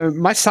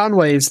My sound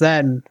waves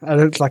then, I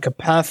looked like a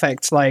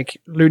perfect,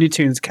 like, Looney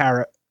Tunes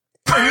carrot.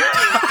 Do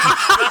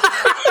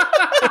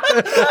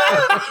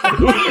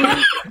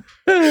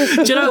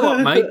you know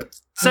what, mate?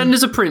 Send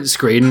us a print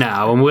screen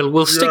now, and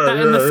we'll stick that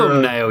in the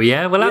thumbnail.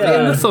 Yeah, we'll have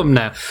it in the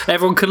thumbnail.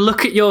 Everyone can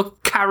look at your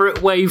carrot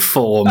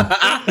waveform.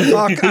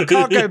 I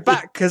can't go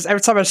back because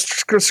every time I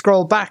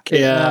scroll back, you're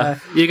gonna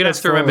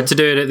have to remember to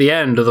do it at the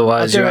end,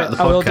 otherwise you're out of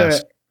the podcast. I will do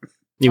it.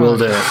 You will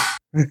do it.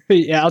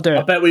 Yeah, I'll do it.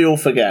 I bet we all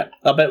forget.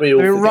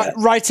 Forget.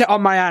 Write it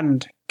on my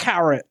hand.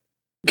 Carrot.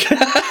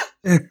 Carrot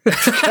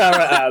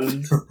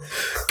hand.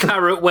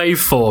 Carrot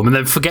waveform, and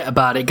then forget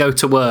about it, go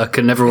to work,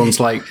 and everyone's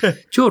like,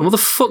 Jordan, what the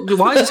fuck?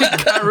 Why is it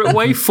carrot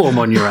waveform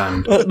on your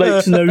hand? That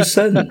makes no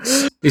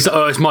sense. He's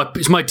like,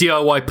 it's my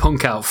DIY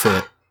punk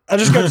outfit. I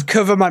just got to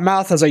cover my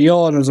mouth as I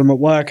yawn as I'm at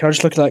work, and I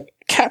just look like,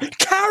 carrot!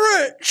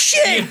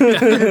 Shit!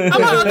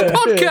 I'm out of the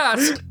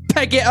podcast!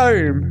 Peg it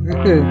home.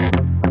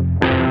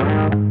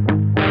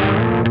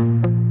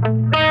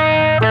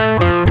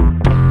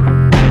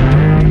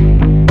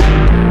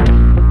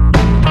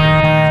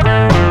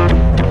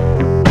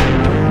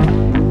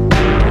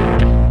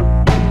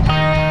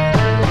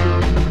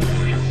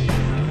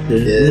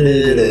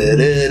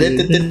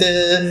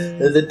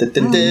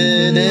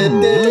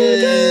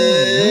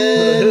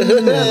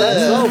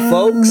 That's all,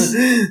 folks.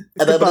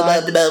 That's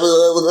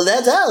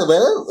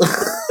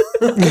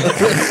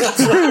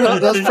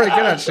pretty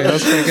good, actually.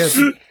 That's pretty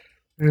good.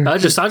 I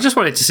just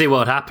wanted to see what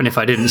would happen if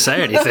I didn't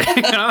say anything.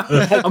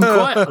 I'm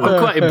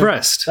quite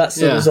impressed. That's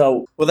the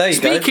result. Well, there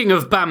you go. Speaking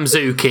of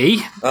Bamzooki,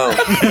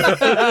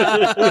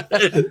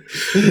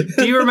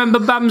 do you remember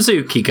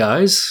Bamzooki,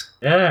 guys?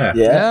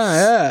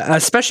 Yeah. I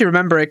especially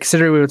remember it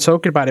considering we were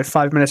talking about it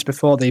 5 minutes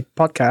before the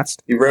podcast.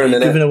 You're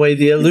ruining it. Giving away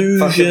the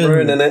illusion. Fucking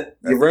ruining it.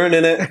 You're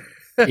ruining it.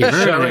 You're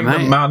Showing the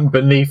man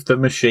beneath the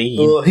machine.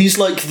 Oh, he's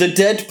like the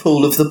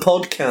Deadpool of the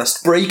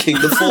podcast, breaking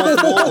the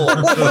fourth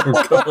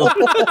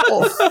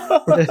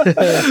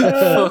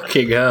wall.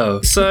 Fucking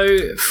hell.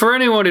 So, for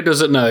anyone who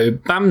doesn't know,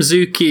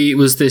 Bamzooki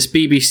was this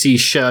BBC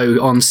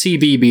show on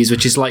CBeebies,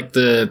 which is like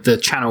the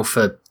channel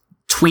for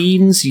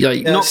tweens,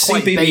 like not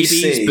quite CBBC.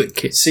 babies, but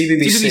kids.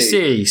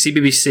 CBBC.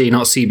 CBBC,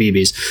 not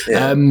CBeebies.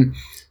 Yeah.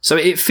 So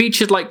it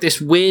featured like this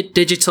weird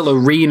digital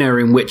arena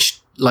in which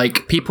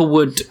like people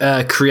would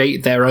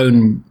create their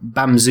own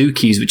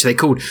Bamzookis, which they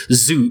called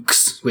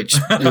Zooks, which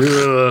I don't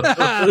know,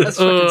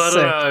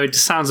 it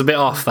sounds a bit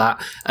off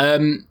that.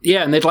 And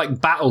they'd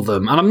like battle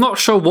them, and I'm not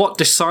sure what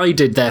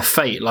decided their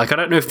fate. Like I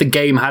don't know if the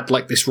game had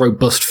like this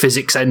robust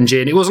physics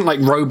engine. It wasn't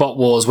like Robot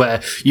Wars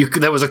where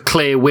there was a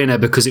clear winner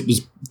because it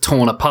was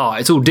torn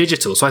apart. It's all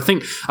digital, so I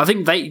think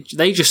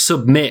they just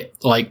submit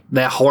like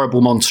their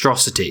horrible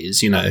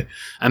monstrosities, you know,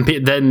 and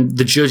then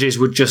the judges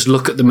would just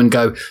look at them and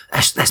go,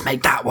 let's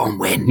make that one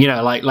win, you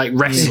know, like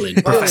wrestling,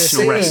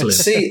 professional wrestling.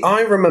 See,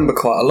 I remember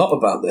quite a lot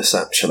about this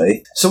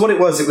actually. So what it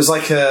was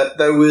like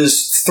there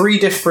was 3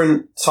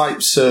 different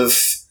types of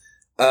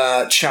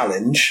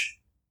challenge.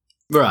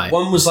 Right.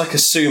 One was like a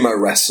sumo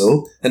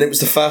wrestle, and it was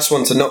the first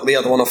one to knock the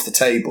other one off the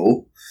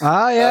table.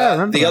 I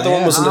remember the other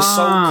one was an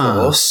assault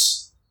course.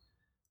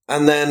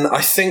 And then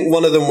I think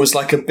one of them was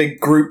like a big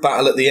group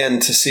battle at the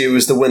end to see who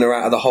was the winner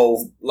out of the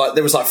whole. Like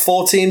there was like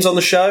 4 teams on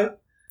the show.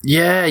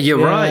 Yeah,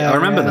 you're right. I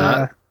remember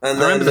that. And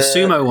I remember the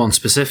sumo one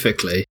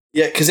specifically.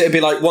 Yeah, because it'd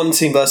be like one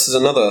team versus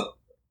another.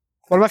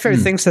 One of my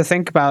favorite things to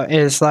think about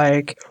is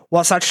like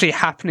what's actually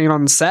happening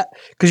on set,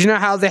 because you know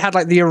how they had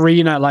like the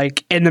arena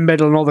like in the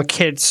middle and all the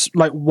kids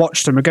like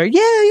watched them and go,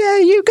 yeah,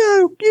 you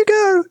go.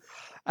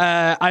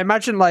 I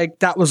imagine like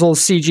that was all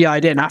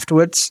CGI'd in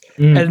afterwards,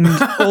 and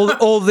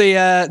all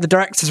the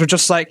directors were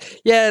just like,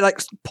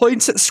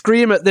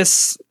 scream at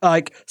this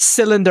like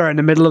cylinder in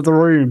the middle of the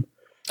room.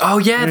 Oh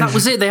yeah, that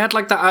was it. They had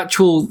like that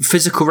actual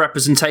physical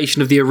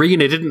representation of the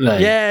arena, didn't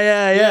they?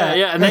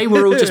 Yeah. And they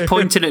were all just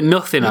pointing at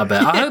nothing. I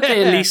bet. I hope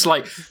they at least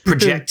like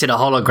projected a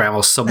hologram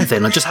or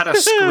something, or just had a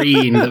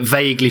screen that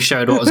vaguely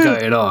showed what was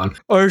going on.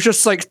 Or it was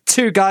just like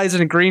 2 guys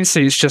in green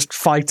suits just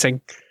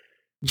fighting.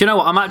 Do you know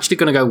what? I'm actually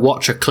going to go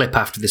watch a clip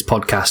after this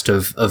podcast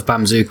of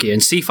Bamzooki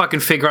and see if I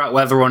can figure out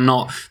whether or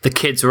not the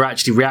kids were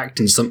actually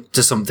reacting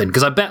to something.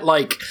 Because I bet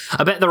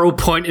they're all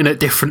pointing at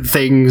different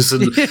things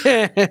and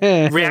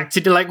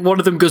reacting to, like, one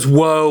of them goes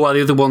whoa while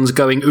the other one's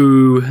going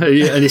ooh,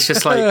 and it's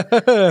just like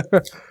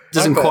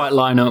doesn't quite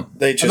line up.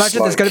 They just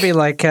imagine there's going to be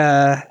like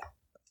I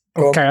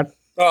was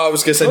going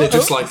to say they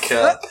just like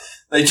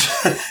they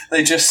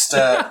just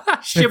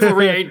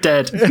chivalry ain't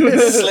dead.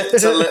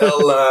 slipped a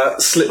little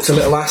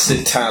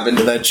acid tab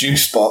into their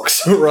juice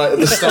box right at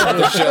the start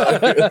of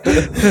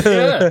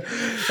the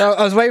show.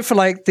 I was waiting for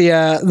like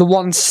the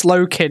one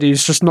slow kid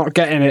who's just not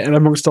getting it, and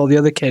amongst all the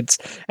other kids,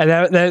 and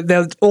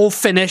they're all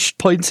finished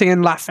pointing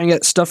and laughing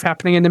at stuff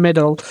happening in the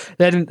middle.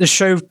 Then the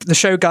show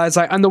guy's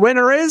like, and the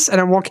winner is, and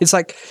then one kid's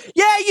like,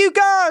 yeah, you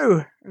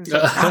go.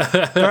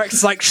 The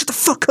director's like, shut the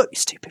fuck up, you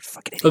stupid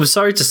fucking idiot. I'm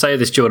sorry to say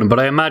this, Jordan,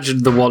 but I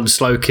imagined the one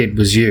slow kid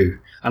was you.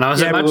 And I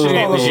was imagining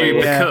it was you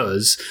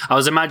because I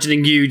was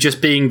imagining you just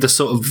being the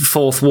sort of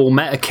fourth wall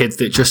meta kid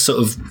that just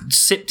sort of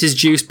sipped his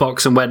juice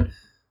box and went,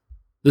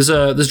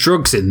 There's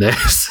drugs in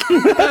this.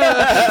 You've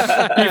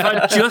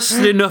had just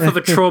enough of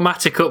a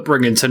traumatic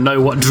upbringing to know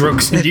what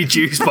drugs in your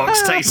juice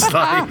box taste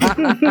like.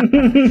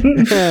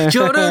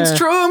 Jordan's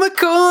Trauma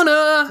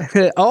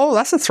Corner. Oh,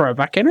 that's a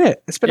throwback, isn't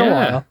it? It's been a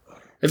while.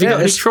 Have you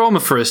got any trauma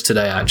for us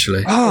today,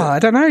 actually? Oh, I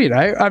don't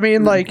know, I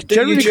mean, like,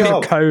 generally because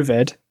of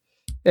COVID,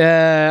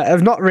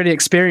 I've not really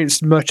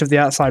experienced much of the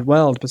outside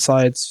world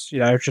besides,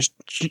 just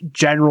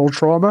general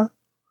trauma.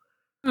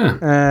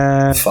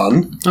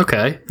 Fun.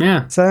 Okay,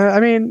 yeah. So, I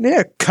mean,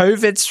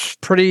 COVID's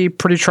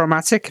pretty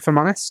traumatic, if I'm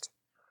honest.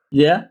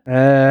 Yeah.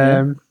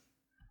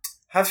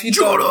 Have you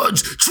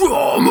Jordan's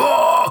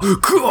Trauma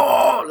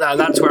Corner. Now,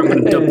 that's where I'm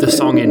going to dub the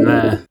song in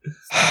there.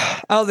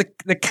 Oh,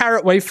 the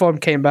carrot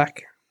waveform came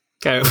back.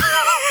 Okay.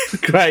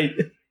 Great.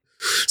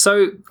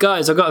 So,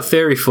 guys, I've got a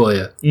theory for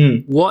you.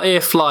 What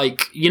if,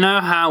 like, you know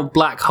how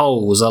black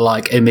holes are,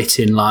 like,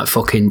 emitting, like,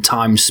 fucking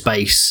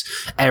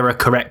time-space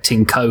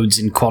error-correcting codes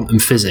in quantum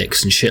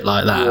physics and shit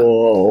like that?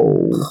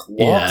 Whoa.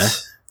 Yeah.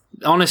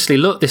 Honestly,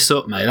 look this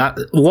up, mate.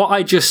 What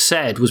I just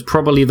said was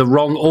probably the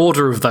wrong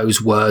order of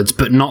those words,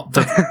 but not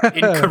the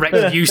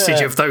incorrect usage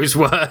of those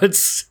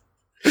words.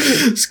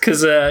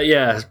 Because,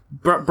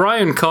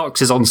 Brian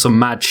Cox is on some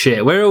mad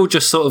shit. We're all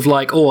just sort of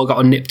like, I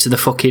got to nip to the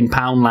fucking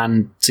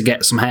Poundland to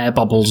get some hair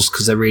bubbles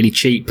because they're really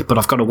cheap, but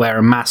I've got to wear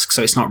a mask,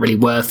 so it's not really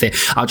worth it.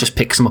 I'll just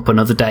pick some up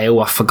another day.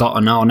 I've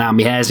forgotten. Oh, now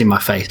my hair's in my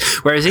face.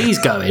 Whereas he's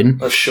going...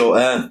 Of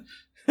short hair.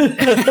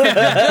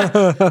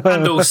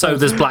 And also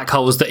there's black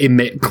holes that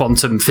emit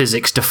quantum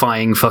physics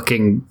defying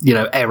fucking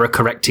error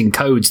correcting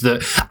codes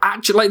that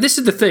actually, like, this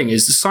is the thing,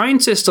 is the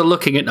scientists are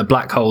looking into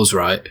black holes,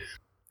 right?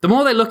 The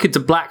more they look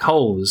into black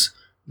holes,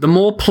 the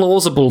more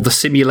plausible the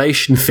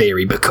simulation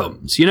theory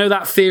becomes. You know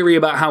that theory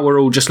about how we're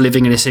all just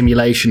living in a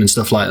simulation and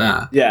stuff like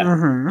that? Yeah.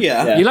 Mm-hmm.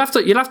 Yeah. You'll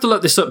have to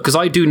look this up because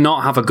I do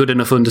not have a good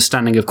enough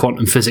understanding of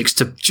quantum physics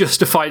to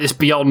justify this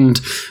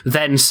beyond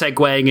then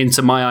segueing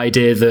into my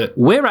idea that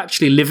we're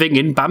actually living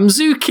in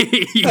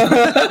Bamzooki.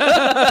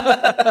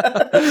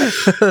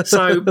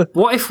 So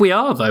what if we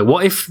are, though?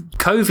 What if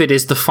COVID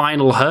is the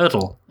final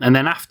hurdle? And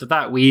then after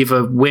that, we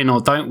either win or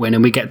don't win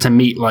and we get to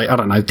meet, like, I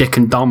don't know, Dick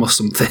and Dom or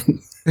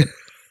something.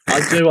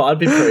 I'd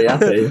be pretty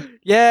happy.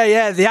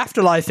 Yeah, the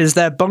afterlife is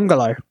their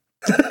bungalow.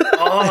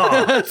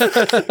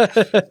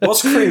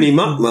 What's Creamy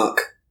Muck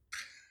Muck?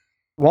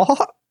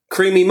 What?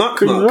 Creamy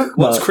Muck Muck.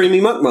 What's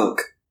Creamy Muck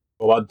Muck?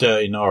 What about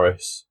Dirty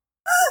Norris?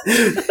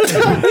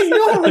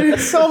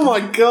 Norris, oh my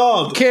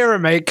god.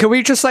 Kira, mate, can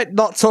we just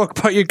not talk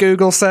about your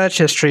Google search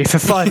history for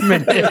 5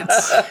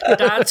 minutes?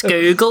 Dad's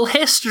Google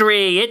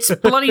history. It's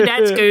bloody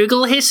Dad's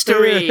Google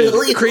history.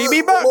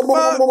 Creamy Muck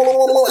Muck.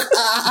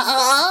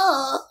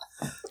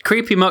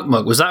 Creepy Muck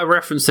Muck, was that a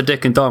reference to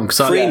Dick and Dom?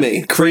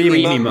 Creamy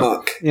Muck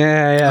Muck.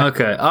 Yeah.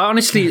 Okay.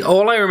 Honestly,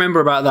 all I remember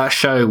about that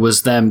show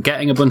was them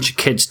getting a bunch of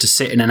kids to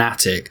sit in an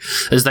attic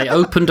as they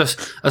opened a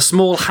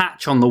small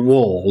hatch on the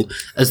wall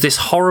as this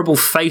horrible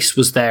face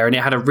was there and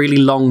it had a really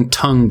long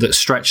tongue that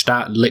stretched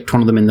out and licked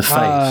one of them in the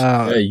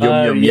face.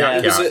 Yum,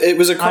 yak, yak. It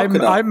was a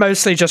crocodile. I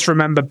mostly just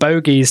remember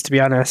bogies, to be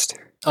honest.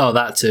 Oh,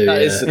 that too.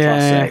 That is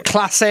a classic.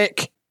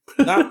 Classic.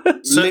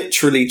 That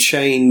literally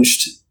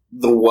changed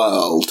the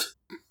world.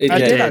 It I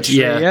did did. actually.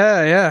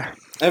 Yeah.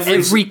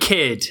 Every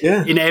kid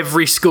in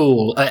every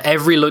school, at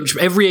every lunch,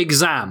 every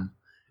exam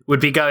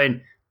would be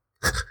going...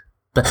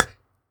 I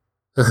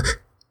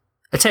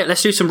tell you,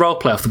 let's do some role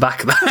play off the back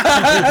of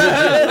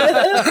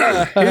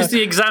that. Who's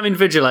the exam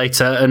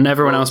invigilator and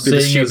everyone else be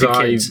the stupid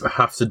kids? I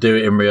have to do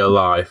it in real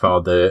life,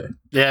 I'll do it.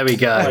 There we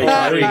go.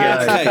 There we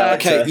go.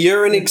 Okay,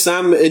 you're an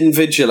exam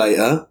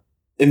invigilator.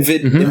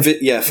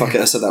 Yeah, fuck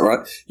it, I said that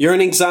right. You're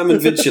an exam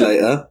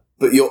invigilator,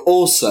 but you're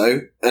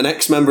also an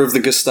ex-member of the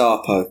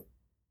Gestapo.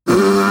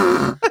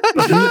 No!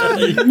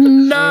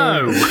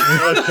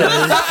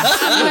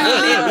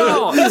 Absolutely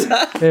not!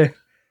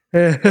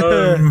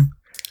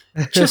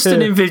 Just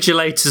an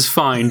invigilator's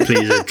fine,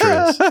 please,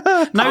 Idris.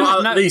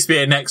 I'll at least be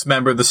an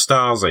ex-member of the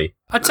Stasi.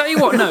 I tell you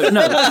what, no.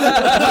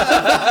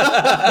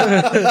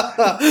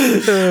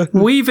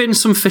 Weave in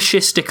some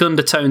fascistic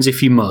undertones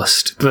if you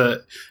must,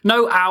 but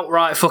no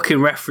outright fucking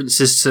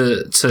references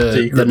to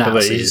the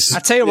Nazis. I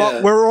tell you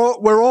what,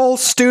 we're all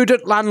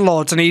student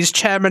landlords, and he's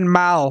Chairman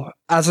Mao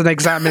as an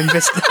exam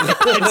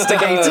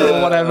instigator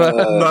or whatever.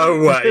 No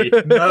way.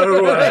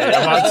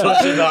 Am I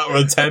touching that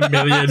with a 10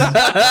 million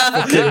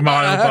fucking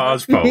mile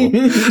barge pole?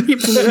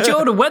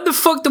 Jordan, when the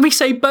fuck do we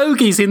say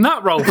bogies in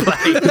that role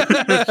play?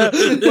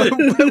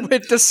 We're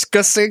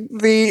discussing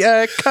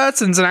the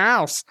curtains in a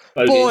house.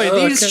 Bogies.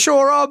 Boy, these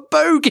sure are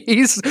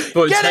bogies.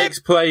 But it takes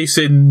place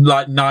in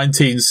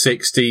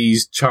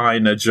 1960s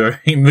China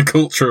during the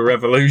Cultural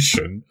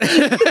Revolution.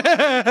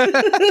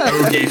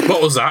 Bogies,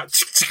 what was that?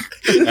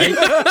 Hey?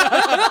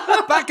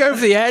 Back over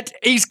the head,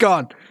 he's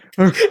gone.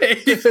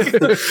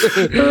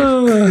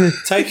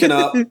 Taken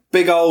up,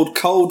 big old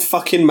cold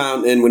fucking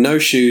mountain with no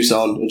shoes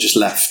on and just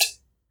left.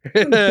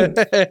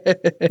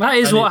 That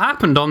is what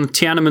happened on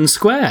Tiananmen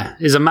Square.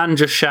 Is a man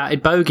just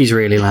shouted bogies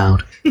really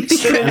loud. He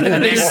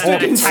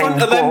stood in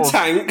front of them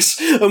tanks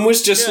and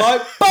was just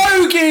like,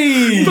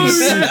 bogies!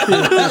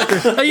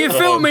 Are you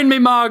filming me,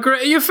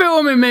 Margaret? Are you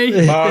filming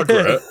me?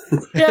 Margaret.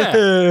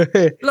 Yeah.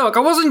 Look, I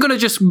wasn't going to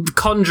just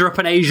conjure up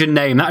an Asian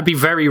name. That'd be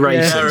very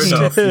racist. Fair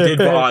enough. You did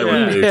what I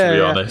would do, to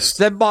be honest.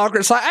 Then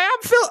Margaret's like, "Hey,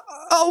 I'm Phil.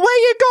 Oh, where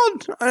you gone,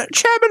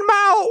 Chairman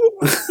Mao?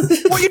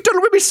 What you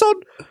done with me, son?"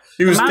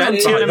 He was Man dead on by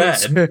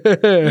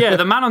Tiananmen- then. Yeah,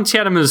 the man on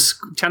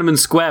Tiananmen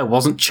Square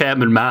wasn't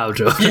Chairman Mao,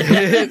 Joe.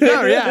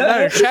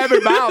 No.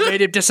 Chairman Mao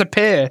made him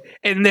disappear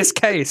in this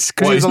case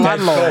because he was a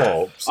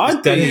landlord. His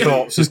dead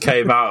corpse just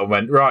came out and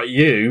went, right,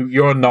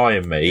 you're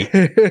annoying me.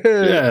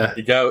 Yeah.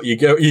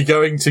 You're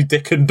going to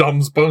Dick and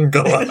Dom's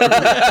bungalow.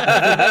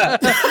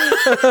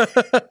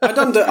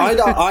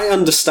 I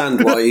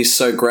understand why he's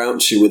so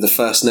grouchy with a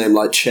first name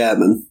like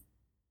Chairman.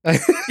 We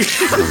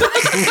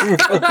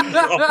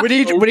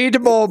need a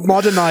more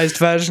modernized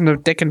version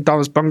of Dick and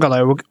Dom's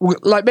bungalow,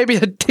 like maybe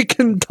the Dick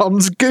and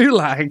Dom's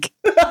gulag.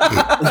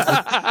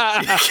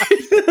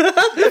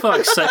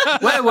 Fuck's sake.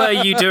 Where were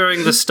you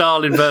during the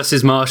Stalin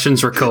versus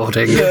Martians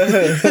recording?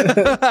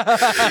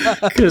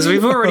 Because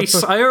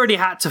I already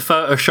had to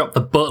Photoshop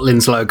the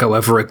Butlins logo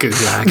over a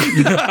gulag.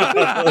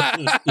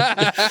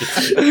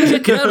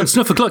 Check it out on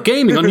Snuff O'Clock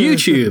Gaming on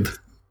YouTube.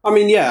 I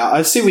mean, yeah,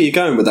 I see where you're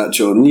going with that,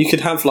 Jordan. You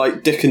could have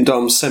like Dick and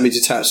Dom's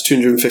semi-detached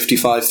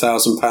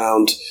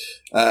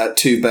 £255,000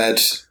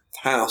 two-bed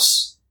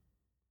house.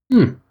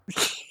 Is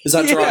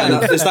that dry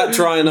enough? Is that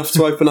dry enough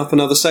to open up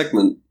another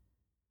segment?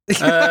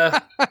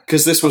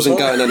 Because this wasn't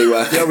going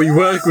anywhere. Yeah, we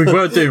were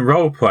doing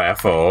roleplay, I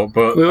thought,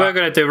 but we were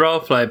going to do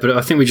roleplay, but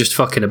I think we just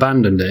fucking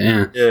abandoned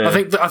it. Yeah.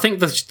 I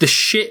think the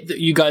shit that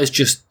you guys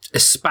just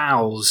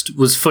espoused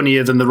was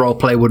funnier than the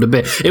roleplay would have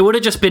been. It would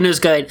have just been us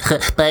going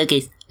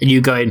bogies, and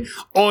you going,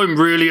 "I'm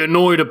really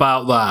annoyed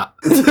about that."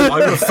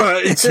 I'm a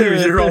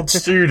 32-year-old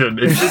student.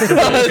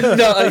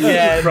 Not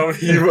again. From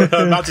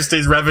Her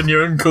Majesty's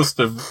Revenue and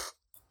Customs.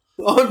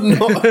 I'm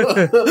not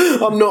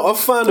a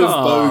fan of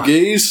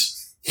bogies.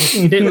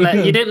 You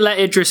didn't let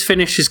Idris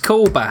finish his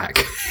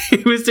callback. He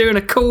was doing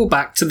a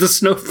callback to the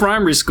Snuff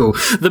Primary School,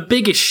 the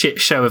biggest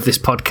shit show of this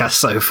podcast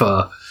so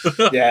far.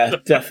 Yeah,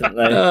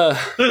 definitely.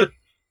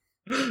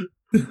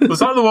 Was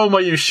that the one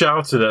where you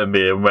shouted at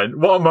me and went,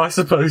 "What am I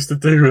supposed to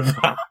do with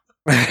that?"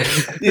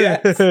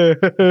 Yes.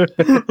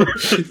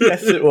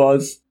 Yes, it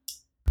was.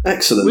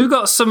 Excellent. We've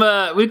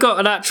got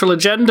an actual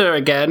agenda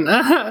again.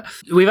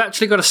 We've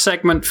actually got a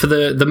segment for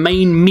the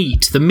main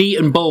meat, the meat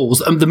and bowls,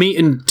 the meat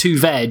and two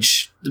veg,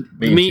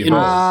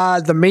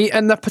 the meat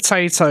and the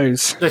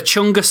potatoes, the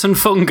chungus and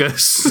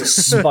fungus,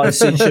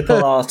 Spicy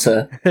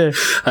chipolata.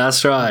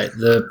 That's right.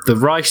 The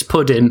rice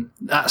pudding.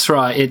 That's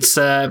right. It's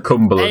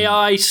Cumberland.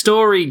 AI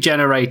story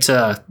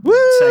generator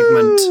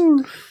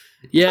segment.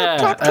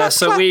 Yeah.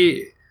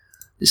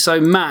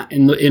 So Matt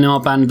in our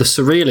band, the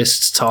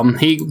Surrealists, Tom,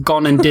 he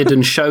gone and did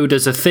and showed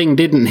us a thing,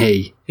 didn't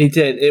he? He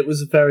did. It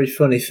was a very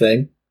funny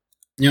thing.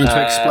 You want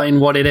to explain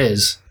what it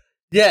is?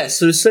 Yeah,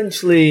 so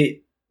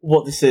essentially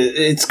what this is,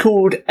 it's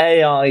called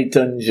AI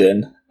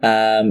Dungeon,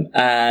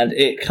 and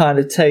it kind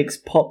of takes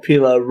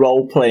popular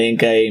role-playing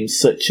games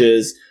such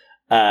as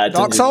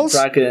Dark Souls?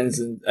 Dragons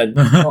and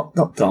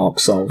not Dark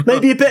Souls.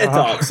 Maybe a bit of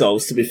Dark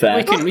Souls, to be fair.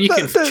 You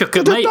can chuck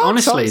it, mate.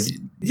 Honestly,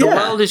 the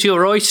world is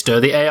your oyster.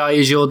 The AI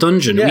is your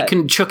dungeon. Yeah. We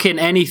can chuck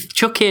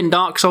in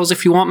Dark Souls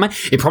if you want, mate.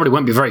 It probably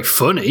won't be very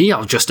funny.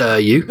 I'll just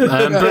you.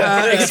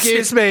 But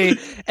excuse me.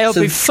 It'll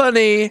be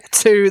funny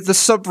to the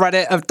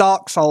subreddit of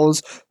Dark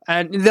Souls,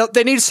 and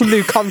they need some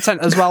new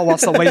content as well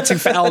whilst they're waiting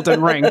for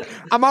Elden Ring.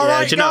 Am I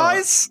right,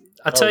 guys?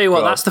 I tell you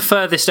what, that's the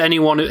furthest any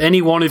one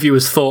of you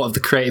has thought of the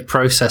creative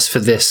process for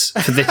this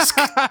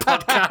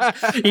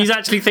podcast. He's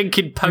actually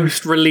thinking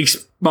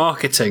post-release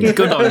marketing.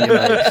 Good on you,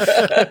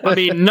 mate. I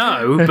mean,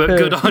 no, but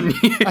good on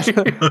you.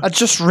 I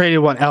just really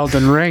want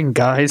Elden Ring,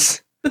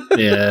 guys.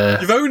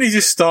 Yeah. You've only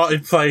just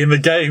started playing the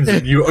games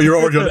and you're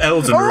already on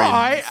Elden Ring.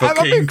 Alright, I'm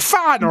a big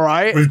fan,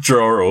 alright?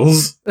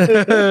 Withdrawals.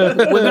 We're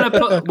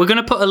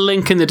gonna put a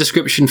link in the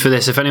description for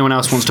this if anyone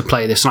else wants to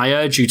play this, and I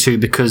urge you to,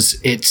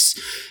 because it's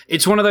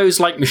one of those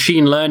like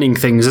machine learning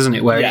things, isn't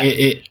it? Where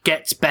it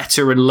gets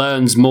better and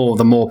learns more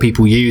the more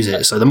people use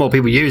it. So the more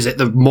people use it,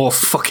 the more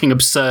fucking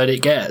absurd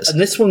it gets. And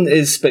this one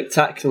is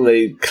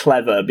spectacularly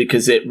clever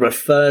because it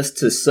refers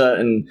to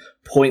certain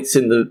points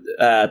in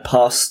the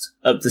past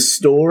of the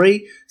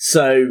story,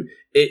 so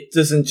it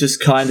doesn't just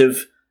kind of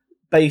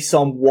based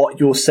on what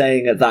you're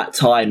saying at that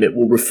time, it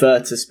will refer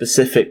to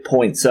specific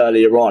points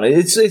earlier on.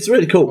 It's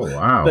really cool. Oh,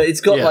 wow. But it's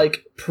got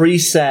like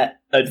preset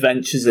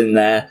adventures in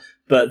there,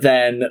 but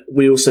then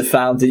we also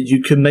found that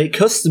you can make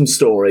custom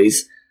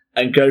stories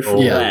and go from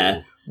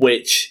there,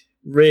 which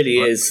really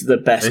is the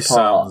best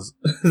part.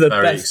 The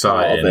best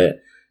part of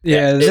it.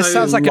 Yeah, this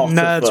sounds like a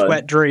nerd's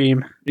wet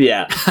dream.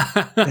 Yeah.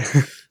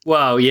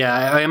 Well,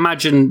 yeah, I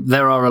imagine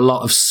there are a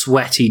lot of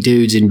sweaty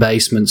dudes in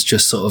basements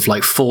just sort of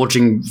like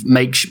forging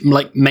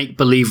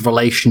make-believe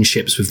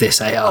relationships with this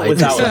AI. Oh,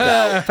 without a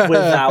doubt.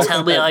 Without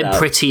Tell me I'm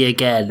pretty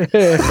again.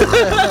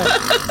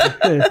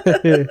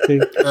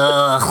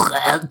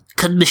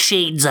 Can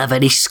machines have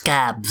any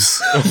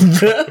scabs?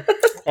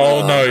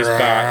 Oh no, he's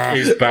back.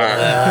 He's back.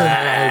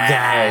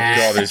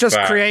 Oh god, he's just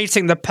back.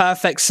 creating the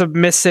perfect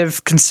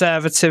submissive,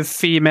 conservative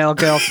female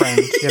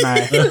girlfriend, you know.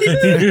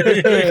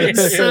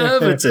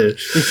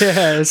 Conservative.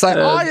 Yeah, it's like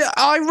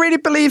I really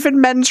believe in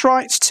men's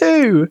rights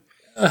too.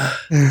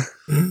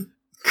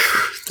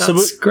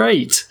 That's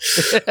great.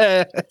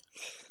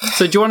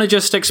 So do you want to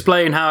just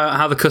explain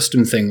how the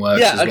custom thing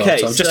works? Yeah, as well? okay,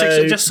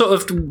 So just sort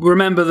of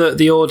remember that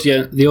the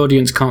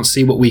audience can't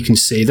see what we can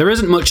see. There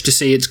isn't much to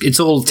see. It's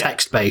all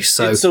text based.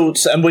 So it's all,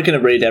 and we're going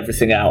to read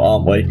everything out,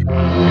 aren't we?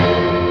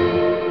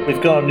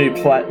 We've got a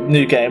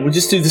new game. We'll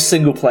just do the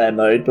single player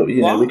mode, but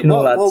you know we can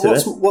all add to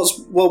it.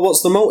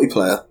 What's the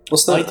multiplayer?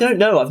 What's that? I don't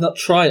know. I've not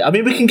tried. I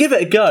mean, we can give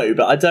it a go,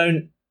 but I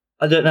don't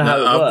know how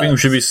it works. I think we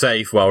should be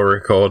safe while we're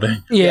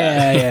recording.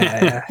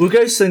 Yeah. We'll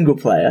go single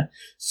player.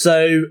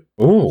 So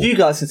you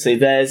guys can see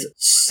there's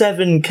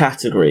 7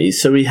 categories.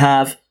 So we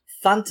have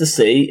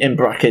fantasy in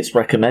brackets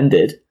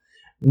recommended,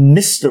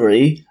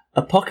 mystery,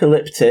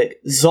 apocalyptic,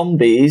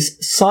 zombies,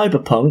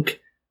 cyberpunk,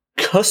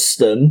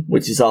 custom,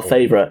 which is our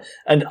favourite,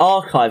 and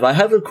archive. I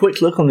had a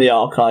quick look on the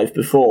archive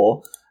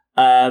before,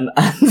 and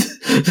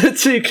the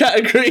 2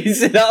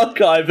 categories in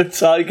archive are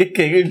Tiger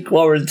King and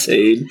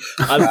Quarantine.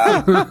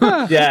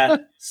 Yeah.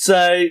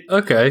 So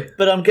okay,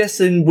 but I'm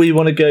guessing we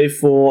want to go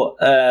for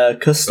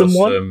custom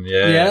one.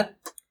 Yeah.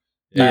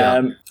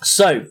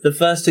 So the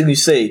first thing you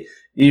see,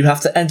 you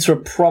have to enter a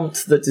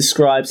prompt that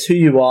describes who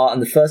you are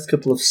and the first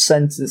couple of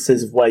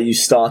sentences of where you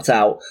start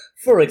out.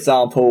 For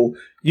example,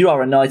 you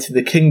are a knight in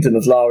the kingdom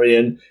of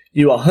Larian.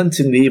 You are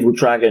hunting the evil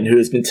dragon who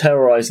has been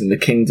terrorizing the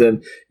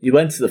kingdom. You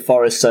enter the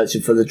forest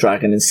searching for the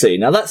dragon and sea.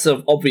 Now that's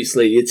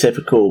obviously your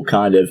typical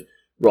kind of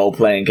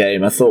role-playing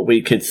game. I thought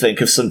we could think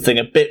of something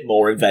a bit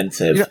more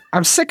inventive. You know,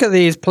 I'm sick of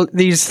these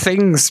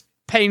things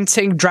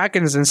painting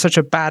dragons in such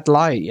a bad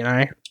light, you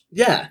know?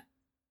 Yeah.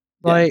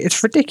 Like,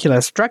 it's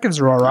ridiculous. Dragons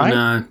are alright.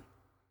 No.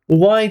 Well,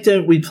 why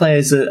don't we play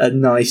as a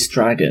nice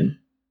dragon?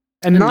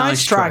 A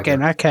nice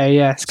dragon. Okay,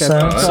 yeah. Let's go.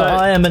 So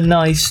I am a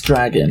nice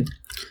dragon.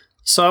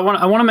 So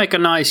I want to make a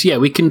nice... Yeah,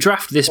 we can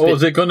draft this Or bit.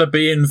 is it going to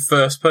be in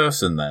first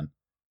person then?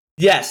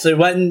 Yeah, so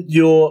when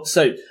you're...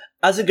 So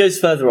as it goes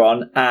further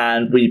on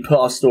and we put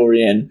our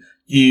story in,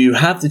 you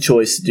have the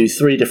choice to do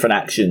 3 different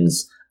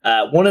actions.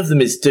 One of them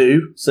is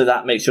do, so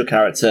that makes your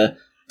character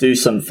do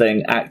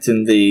something, act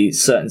in the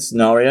certain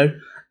scenario.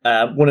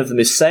 One of them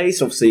is say,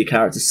 so obviously your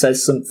character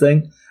says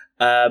something.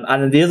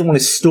 And then the other one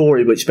is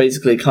story, which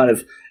basically kind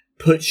of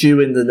puts you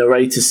in the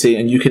narrator seat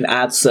and you can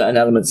add certain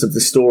elements of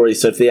the story.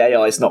 So if the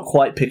AI is not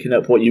quite picking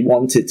up what you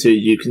want it to,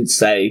 you can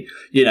say,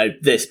 you know,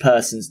 this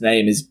person's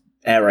name is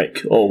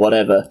Eric or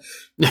whatever.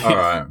 All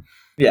right.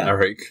 Yeah.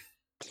 Eric.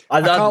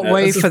 I can't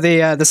wait for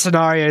the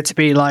scenario to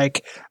be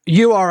like,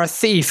 you are a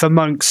thief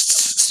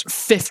amongst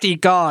 50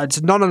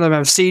 guards. None of them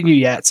have seen you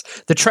yet.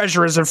 The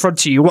treasure is in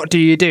front of you. What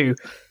do?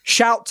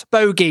 Shout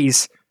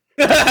bogeys.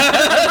 But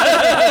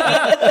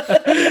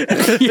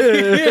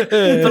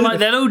like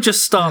they'll all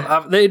just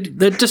start. They'd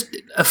just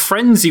a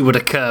frenzy would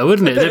occur,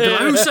 wouldn't it? They'd be like,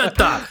 "Who said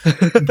that?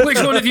 Which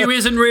one of you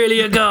isn't really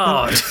a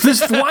guard?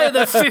 Why are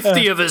there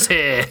 50 of us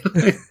here?"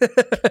 There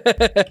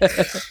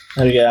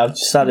we go. I've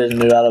just added a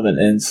new element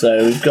in.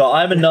 So we've got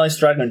I'm a nice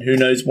dragon who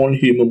knows one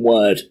human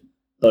word.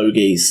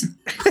 Bogeys.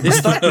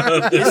 Is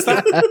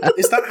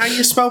that how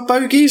you spell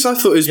bogeys? I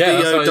thought it was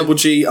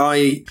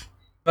BOGGI.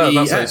 No,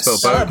 that's how you spell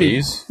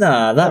bogeys.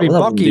 Nah, that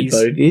wouldn't be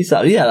bogeys.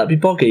 That'd be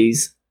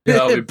boggies. Yeah,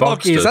 that'll be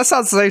Boggies. That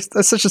sounds like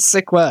that's such a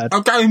sick word.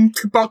 I'm going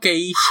to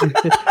boggies.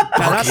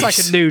 That's like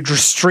a new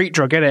street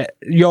drug, isn't it?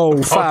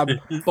 Yo, fam.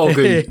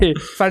 Boggy.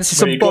 Fancy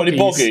some You got any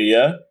boggies. boggy,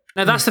 yeah?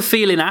 Now that's the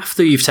feeling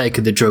after you've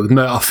taken the drug.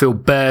 Mate, I feel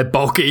bare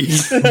boggy.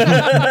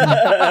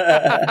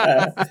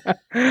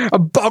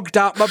 I'm bogged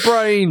out my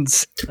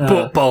brains.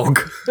 But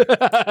bog.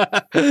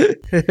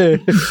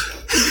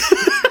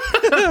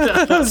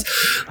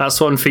 That's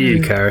one for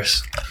you,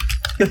 Karis.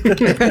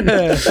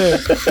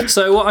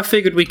 So what I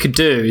figured we could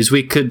do is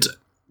we could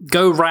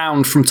go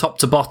round from top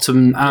to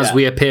bottom as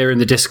we appear in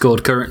the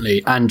Discord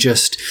currently, and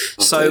just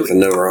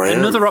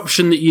another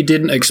option that you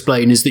didn't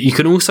explain is that you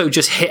can also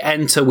just hit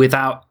enter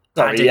without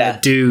adding a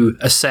do,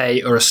 a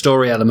say, or a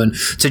story element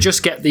to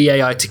just get the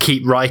AI to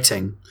keep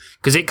writing.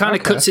 Because it kind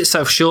of cuts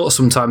itself short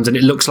sometimes and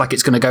it looks like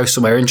it's going to go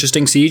somewhere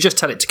interesting, so you just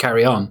tell it to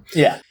carry on.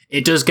 Yeah.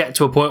 It does get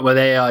to a point where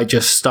the AI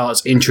just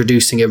starts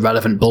introducing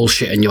irrelevant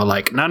bullshit and you're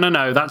like,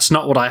 no, that's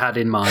not what I had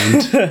in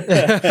mind.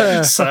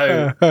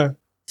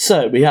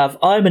 So we have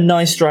I'm a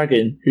nice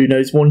dragon who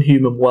knows one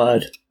human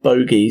word,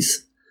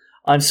 bogeys.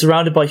 I'm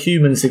surrounded by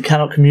humans and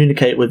cannot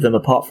communicate with them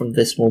apart from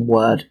this one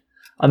word.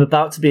 I'm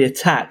about to be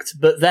attacked,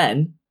 but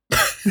then...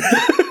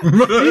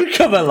 You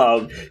come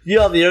along. You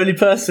are the only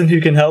person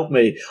who can help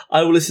me.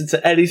 I will listen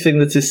to anything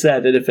that is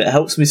said, and if it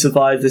helps me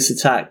survive this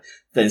attack,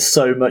 then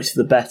so much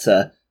the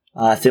better.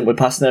 I think we're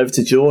passing over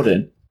to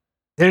Jordan.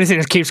 The only thing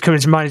that keeps coming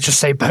to mind is just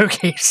say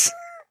bogeys.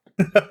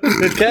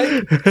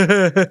 Okay.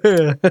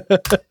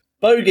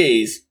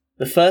 Bogeys.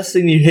 The first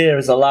thing you hear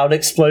is a loud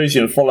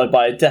explosion followed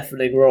by a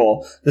deafening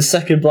roar. The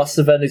second blast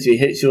of energy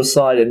hits your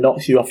side and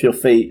knocks you off your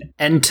feet.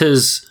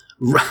 Enters...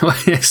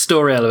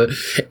 story element.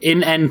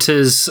 In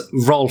enters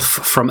Rolf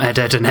from Ed,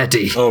 Ed and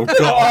Eddie. Oh,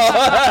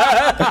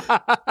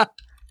 God.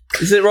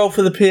 Is it roll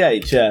for the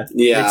PH? Yeah.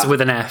 It's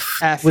with an F.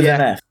 With an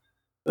F.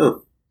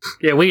 Oh.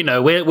 Yeah, we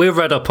know. We're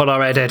read up on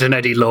our Ed, Ed and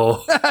Eddie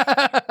lore.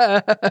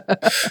 The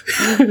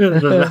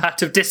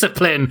hat of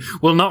discipline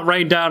will not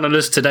rain down on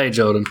us today,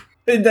 Jordan.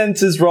 In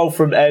enters Rolf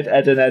from Ed,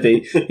 Ed and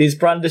Eddie. He's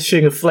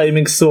brandishing a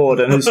flaming sword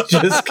and has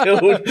just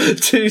killed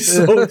 2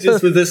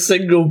 soldiers with a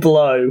single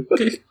blow.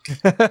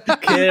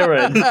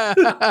 Kieran.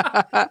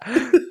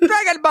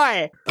 Dragon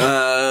boy!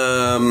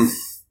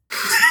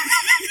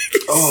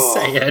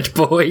 Say Ed,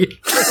 boy.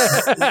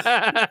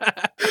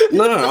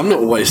 No, I'm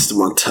not wasting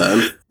my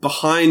turn.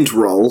 Behind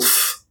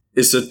Rolf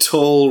is a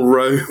tall,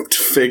 robed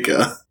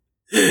figure.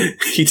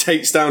 He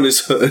takes down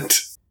his hood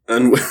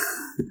and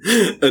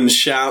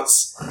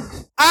shouts,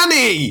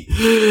 "Annie!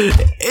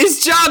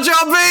 It's Jar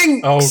Jar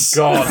Binks!" Oh,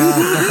 God.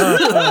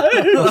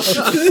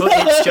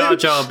 It's Jar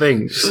Jar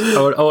Binks.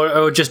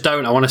 Or just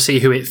don't. I want to see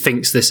who it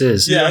thinks this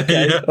is. Yeah,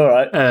 okay. All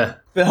right.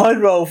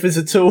 Behind Rolf is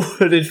a tall,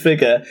 hooded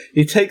figure.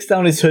 He takes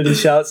down his hood and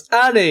shouts,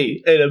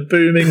 "Annie!" in a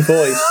booming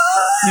voice.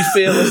 You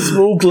feel a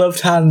small gloved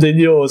hand in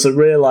yours and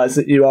realise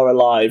that you are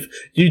alive.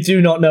 You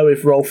do not know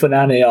if Rolf and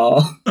Annie are.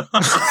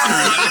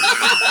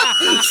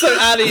 So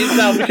Annie has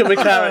now become a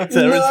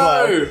character as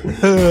well.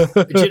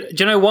 Do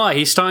you know why?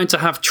 He's starting to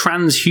have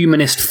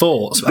transhumanist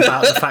thoughts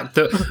about the fact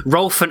that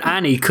Rolf and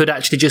Annie could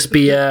actually just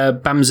be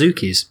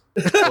Bamzookis.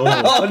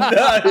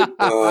 Oh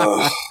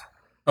no!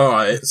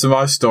 Alright, so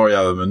my story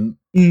element.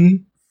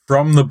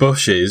 From the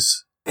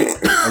bushes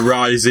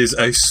arises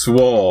a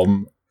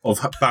swarm of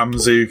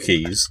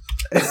Bamzookis.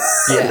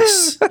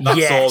 Yes.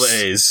 That's all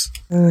it is.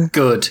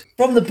 Good.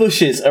 From the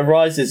bushes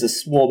arises a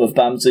swarm of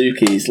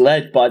Bamzookis,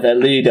 led by their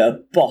leader,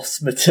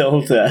 Boss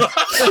Matilda.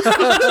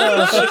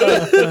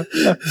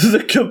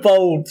 The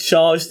kobold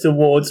charged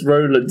towards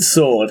Roland's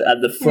sword,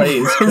 and the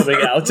flames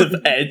coming out of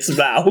Ed's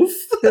mouth.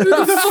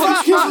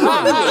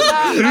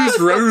 Who's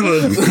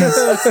Roland?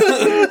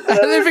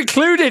 And they've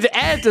included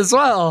Ed as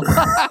well.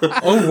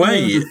 Oh,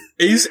 wait.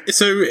 Is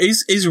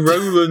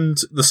Roland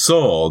the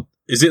sword?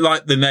 Is it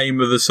like the name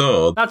of the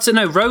sword?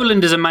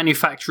 Roland is a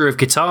manufacturer of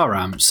guitar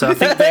amps, so I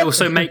think they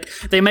also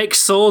make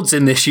swords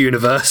in this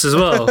universe as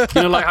well.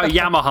 You know, like how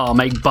Yamaha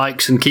make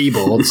bikes and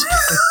keyboards.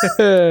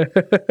 So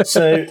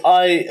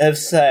I have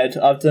said,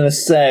 I've done a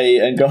say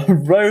and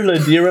gone,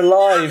 "Roland, you're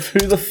alive.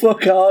 Who the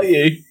fuck are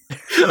you?"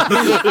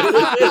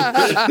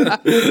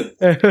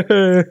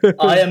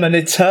 "I am an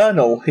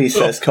eternal," he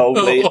says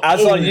coldly,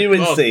 "as are you,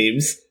 it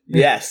seems.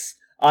 Yes,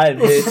 I am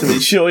here to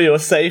ensure your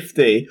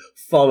safety.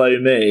 Follow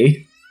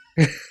me."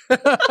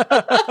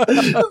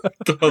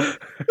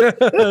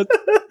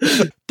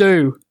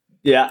 Do.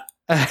 Yeah.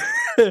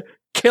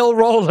 Kill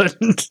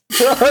Roland.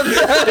 So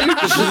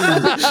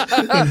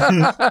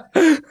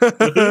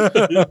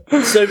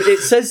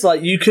it says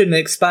like you can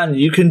expand,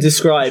 you can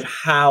describe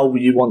how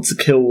you want to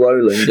kill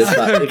Roland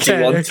if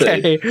you want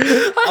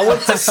to. I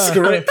want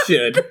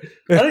description.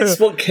 I don't just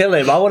want kill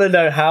him. I want to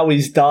know how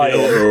he's dying.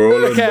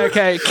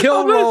 Okay.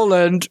 Kill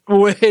Roland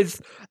with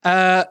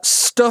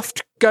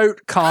stuffed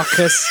goat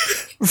carcass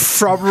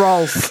from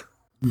Rolf.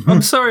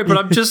 I'm sorry, but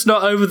I'm just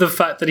not over the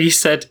fact that he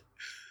said,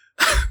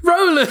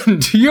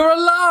 "Roland, you're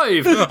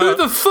alive! Who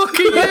the fuck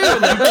are you?"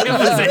 and then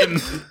kills him.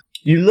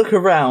 You look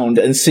around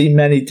and see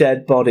many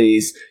dead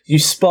bodies. You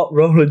spot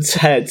Roland's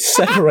head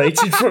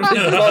separated from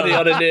his body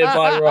on a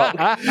nearby rock.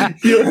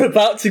 You're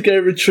about to go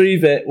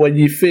retrieve it when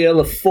you feel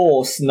a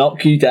force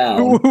knock you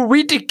down.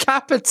 We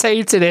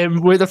decapitated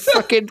him with a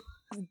fucking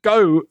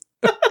goat.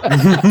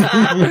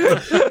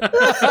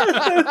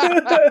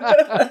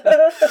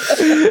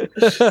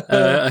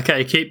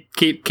 Okay,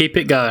 keep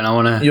it going. You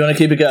want to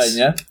keep it going,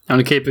 yeah? I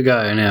want to keep it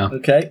going now.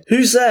 Okay.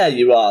 "Who's there?"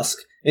 you ask.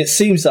 "It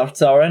seems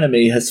that our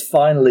enemy has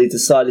finally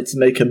decided to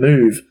make a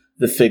move,"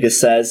 the figure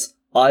says.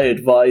 "I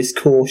advise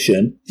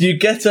caution." You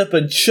get up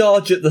and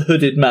charge at the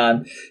hooded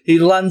man. He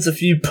lands a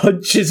few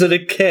punches and a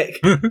kick,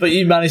 but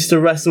you manage to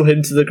wrestle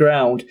him to the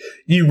ground.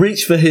 You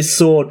reach for his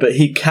sword, but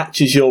he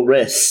catches your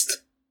wrist.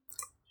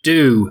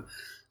 Do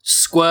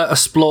squirt a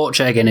splorch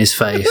egg in his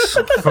face.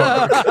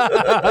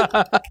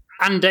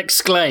 And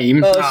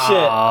exclaim, "Oh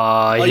shit."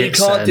 You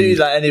can't do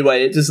that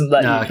anyway. It doesn't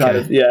let you kind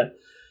of, yeah.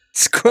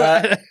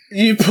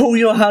 You pull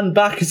your hand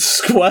back and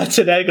squirt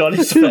an egg on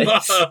his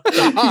face.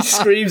 He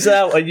screams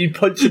out and you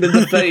punch him in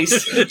the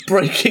face,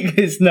 breaking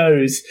his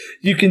nose.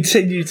 You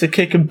continue to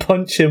kick and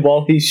punch him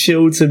while he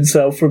shields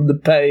himself from the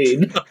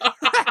pain.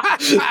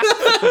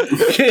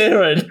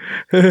 Kieran.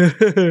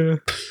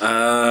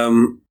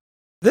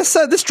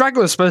 This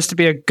dragon was supposed to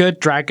be a good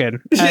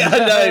dragon. Yeah,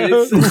 I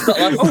know. It's not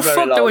lasted Oh very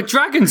fuck, long. there were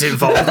dragons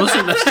involved,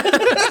 wasn't there?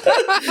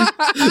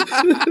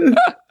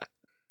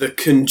 The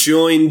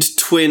conjoined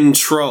twin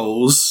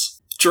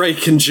trolls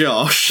Drake and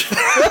Josh.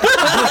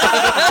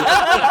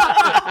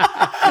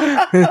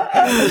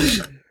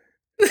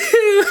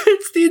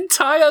 It's the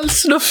entire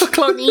Snuff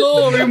O'Clock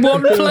lore in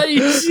one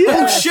place.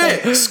 Oh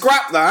shit!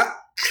 Scrap that.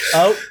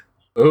 Oh.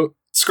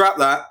 Scrap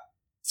that.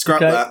 Scrap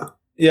that.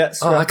 Yeah.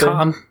 I can't.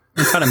 I'm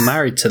kind of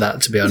married to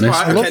that, to be honest.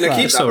 Right, okay, now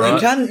keep It's that. all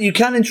right. You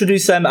can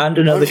introduce them and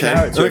another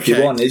character if you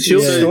okay. want. It's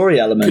your So, story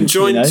element.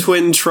 Conjoined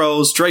twin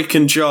trolls, Drake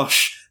and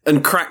Josh,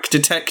 and crack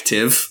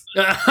detective.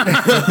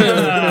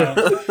 I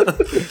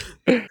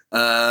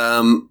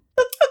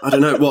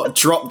don't know what.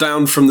 Drop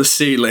down from the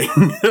ceiling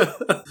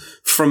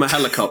from a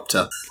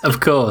helicopter. Of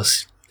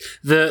course.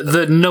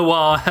 The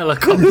noir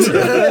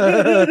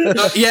helicopter.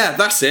 Yeah,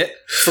 that's it.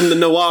 From the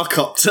noir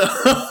copter.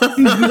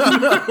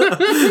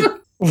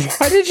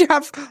 Why did you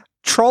have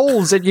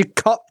trolls in your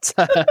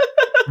copter?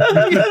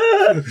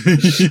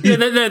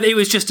 It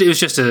was just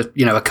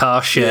a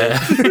car share.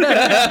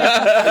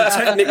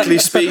 Technically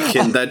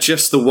speaking, they're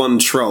just the one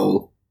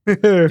troll.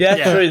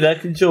 Yeah, true. They're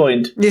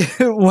conjoined.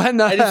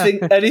 When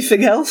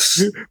Anything else?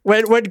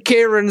 when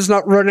Kieran's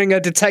not running a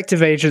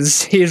detective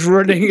agency, he's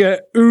running a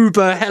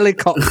Uber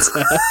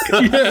helicopter.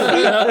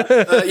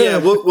 Yeah,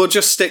 we'll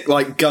just stick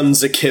like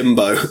guns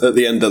akimbo at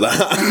the end of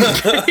that.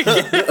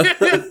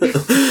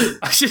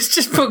 I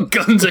just put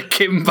guns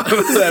akimbo at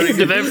the end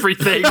of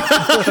everything.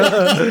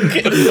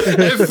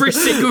 Every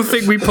single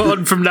thing we put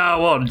on from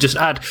now on, just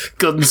add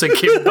guns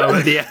akimbo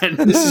at the end.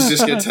 This is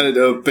just going to turn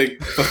into a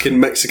big fucking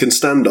Mexican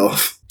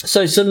standoff.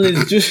 So suddenly,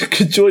 just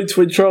conjoined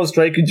twin trolls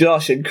Drake and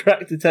Josh and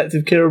crack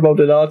detective Kira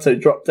Maldonado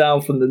drop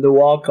down from the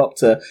noir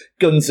copter,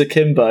 guns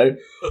akimbo.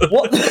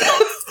 What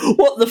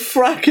the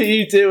frack are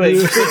you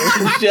doing?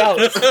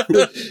 Shouts.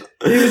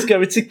 He was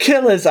going to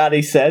kill us,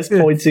 Annie says,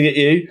 pointing at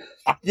you.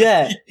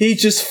 Yeah, he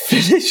just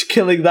finished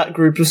killing that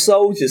group of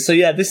soldiers. So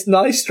yeah, this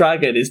nice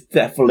dragon is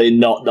definitely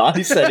not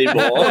nice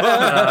anymore.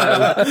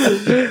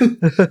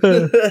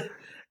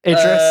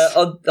 Idris.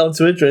 On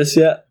to Idris,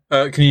 yeah.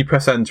 Can you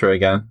press enter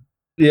again?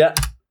 Yeah.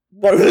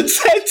 What the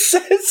Ted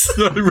says?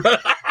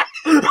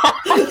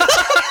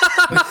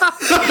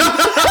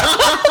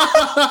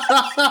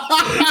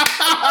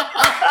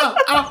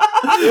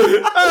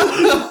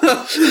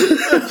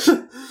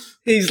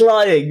 He's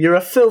lying. You're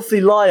a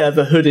filthy liar,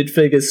 the hooded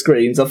figure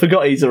screams. I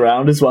forgot he's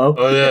around as well.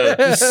 Oh, yeah.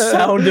 The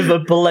sound of a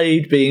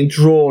blade being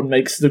drawn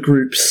makes the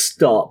group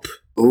stop.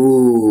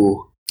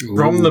 Ooh.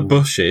 From the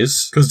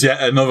bushes, because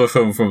yet another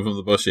film from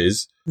the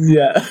bushes,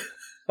 Yeah.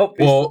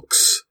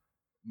 walks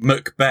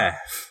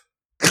Macbeth.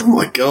 Oh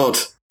my god.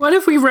 When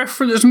have we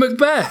referenced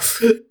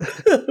Macbeth?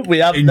 We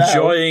have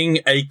Enjoying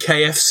a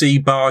KFC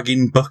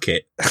bargain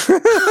bucket.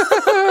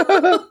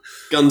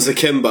 Guns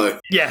akimbo.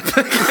 Yeah.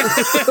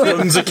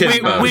 Guns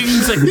akimbo.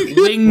 Wings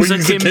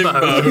akimbo.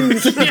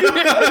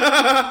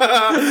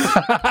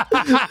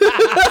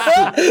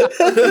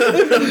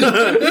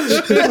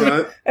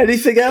 Right.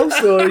 Anything else,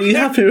 or are you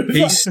happy with He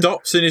that?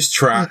 stops in his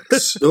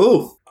tracks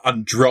Ooh.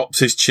 and drops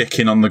his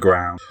chicken on the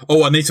ground.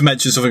 Oh, I need to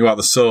mention something about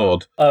the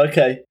sword. Oh,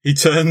 okay. He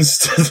turns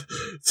to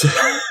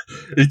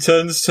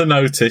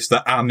notice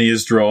that Annie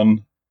has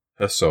drawn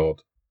her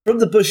sword. From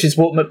the bushes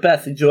walked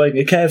Macbeth enjoying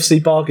a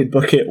KFC bargain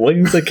bucket,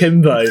 wings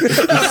akimbo.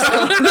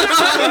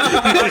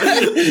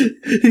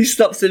 He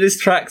stops in his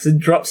tracks and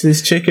drops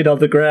his chicken on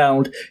the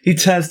ground. He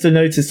turns to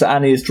notice that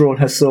Annie has drawn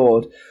her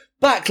sword.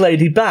 Back,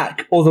 lady,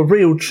 back, or the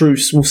real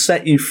truce will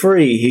set you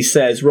free, he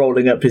says,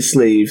 rolling up his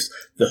sleeves.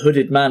 The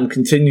hooded man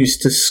continues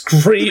to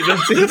scream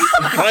as he's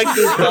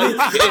strangled by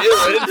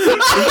Kieran.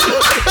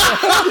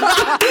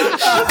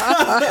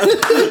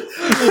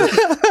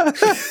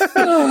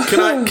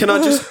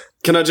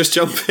 Can I just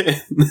jump in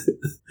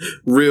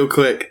real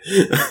quick?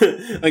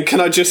 And can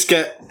I just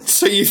get,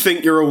 so you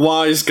think you're a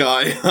wise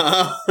guy,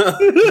 huh?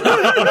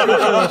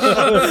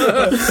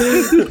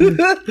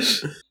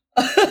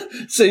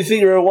 So you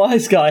think you're a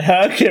wise guy,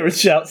 huh? Kieran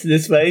shouts in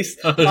his face.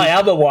 I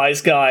am a wise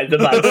guy, the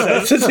man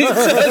says as he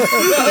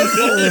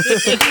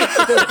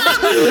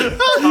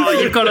Oh,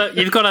 you've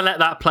got to let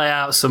that play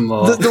out some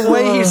more. The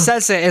way he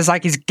says it is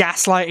like he's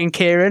gaslighting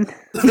Kieran.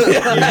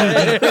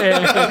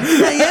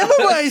 I am a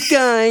wise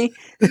guy.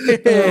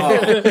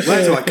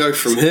 Where do I go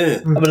from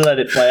here? I'm going to let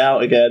it play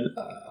out again.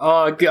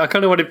 Oh, I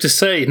kind of want him to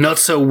say, not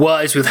so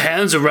wise with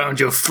hands around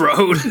your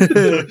throat.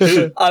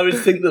 I would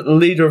think that the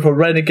leader of a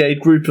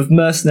renegade group of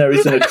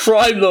mercenaries and a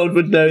crime lord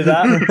would know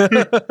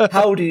that.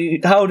 How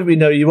do we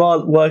know you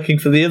aren't working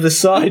for the other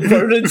side?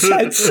 Ronan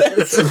says.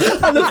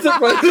 I love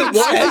that Ronan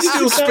Why is he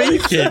still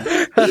speaking?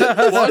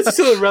 Why is he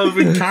still a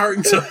relevant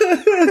character?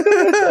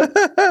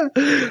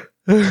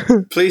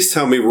 Please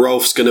tell me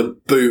Rolf's gonna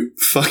boot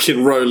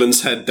fucking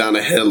Roland's head down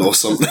a hill or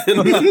something.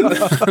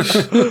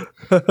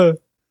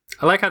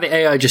 I like how the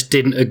AI just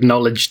didn't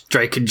acknowledge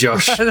Drake and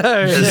Josh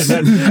as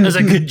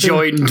a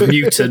conjoined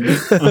mutant.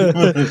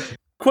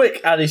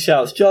 Quick, Annie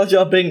shouts, Jar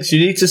Jar Binks, you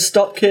need to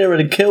stop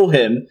Kieran and kill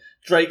him.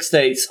 Drake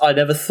states, I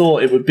never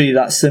thought it would be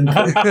that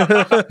simple.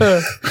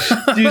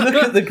 You look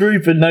at the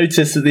group and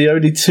notice that the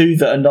only two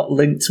that are not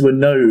linked to a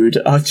node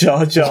are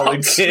Jar Jar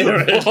and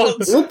Kieran.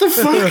 What the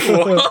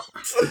fuck?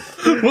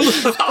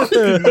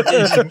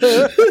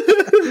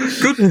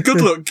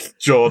 Good luck,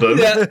 Jordan.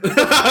 Yeah.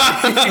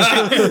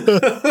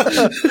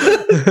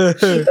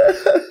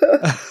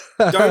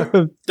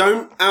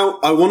 Don't out.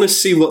 I want to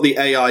see what the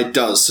AI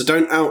does. So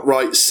don't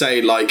outright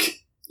say like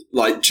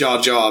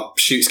Jar Jar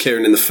shoots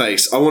Kieran in the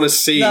face. I want to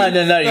see. No.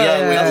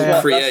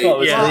 Yeah, create. That's what I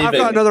was Yeah. leaving. I've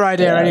got another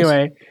idea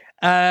anyway.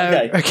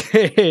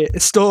 Okay,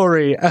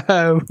 story.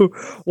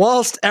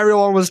 Whilst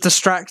everyone was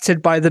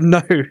distracted by the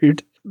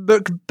node,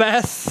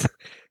 Macbeth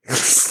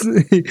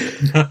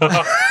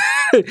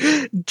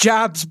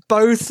jabs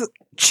both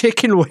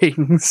chicken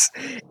wings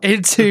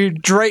into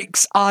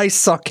Drake's eye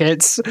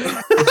sockets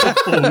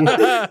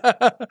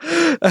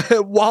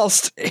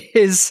whilst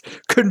his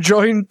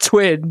conjoined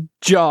twin,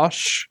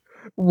 Josh,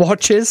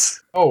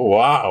 watches. Oh,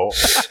 wow.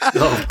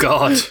 Oh,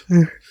 God.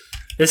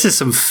 This is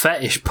some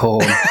fetish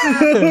porn.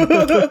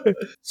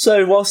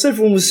 So, whilst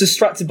everyone was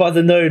distracted by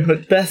the node,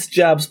 Macbeth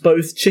jabs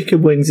both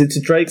chicken wings into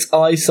Drake's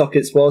eye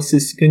sockets whilst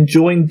his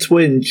conjoined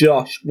twin,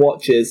 Josh,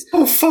 watches.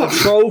 Oh fuck! A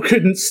troll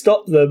couldn't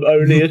stop them,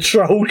 only a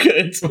troll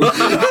could.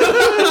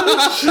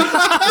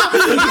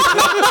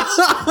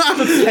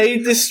 The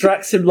pain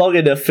distracts him long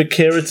enough for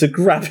Kira to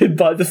grab him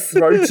by the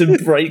throat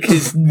and break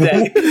his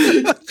neck.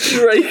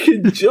 Drake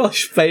and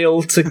Josh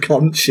fail to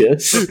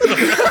conscious.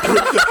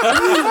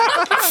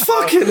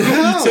 Fucking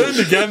hell! Turned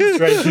against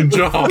Drake and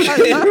Josh.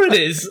 Kieran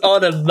is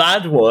on a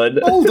mad one.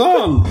 Hold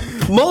on.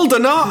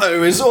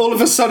 Maldonado is all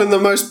of a sudden the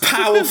most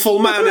powerful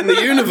man in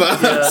the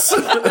universe.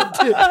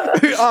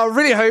 I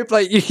really hope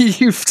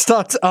you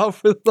start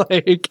off with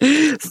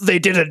they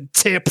didn't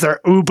tip their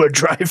Uber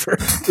driver.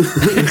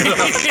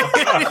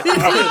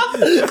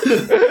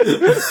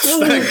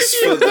 Thanks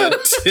for the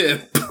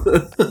tip.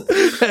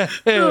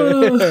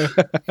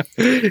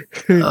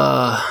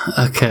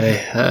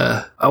 Okay.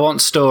 I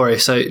want story.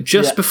 So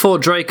just before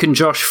Drake and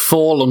Josh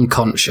fall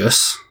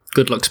unconscious,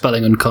 good luck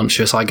spelling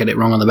unconscious, I get it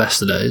wrong on the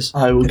best of days.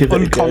 I will give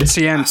it a go.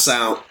 Pass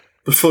out.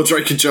 Before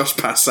Drake and Josh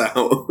pass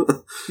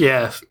out.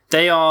 Yeah.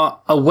 They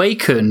are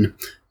awakened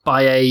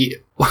by a...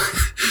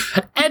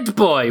 Ed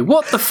boy,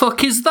 what the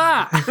fuck is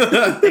that?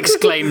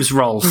 Exclaims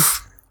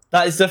Rolf.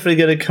 That is definitely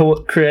going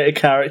to create a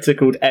character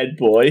called Ed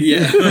Boy.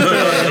 Yeah.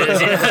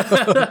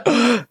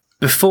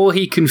 Before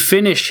he can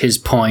finish his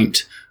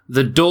point,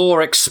 the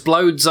door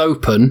explodes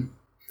open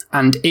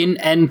and in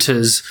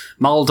enters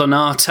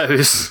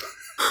Maldonado's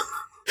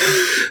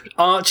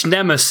arch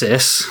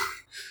nemesis,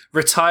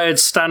 retired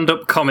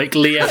stand-up comic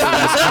Lee Evans.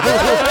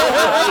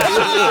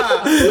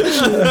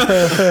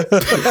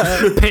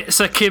 Pits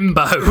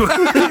akimbo.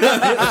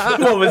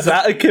 What was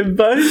that,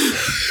 akimbo?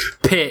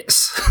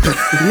 Pits.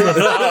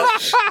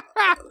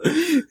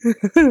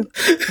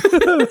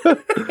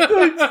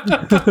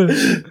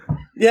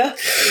 Yeah.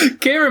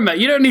 Kieran, mate,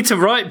 you don't need to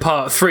write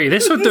part 3.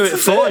 This will do it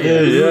for you.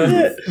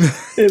 Yeah.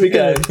 Here we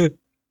go.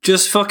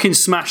 Just fucking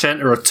smash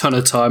enter a ton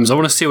of times. I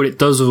want to see what it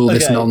does with all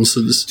this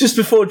nonsense. Just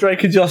before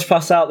Drake and Josh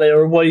pass out, they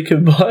are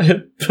awakened by a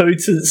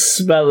potent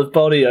smell of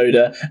body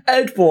odour.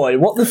 Ed Boy,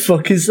 what the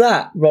fuck is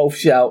that? Rolf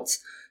shouts.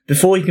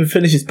 Before he can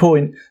finish his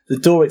point, the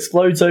door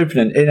explodes open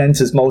and in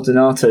enters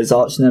Maldonado's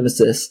arch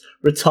nemesis,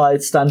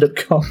 retired stand-up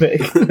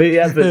comic Lee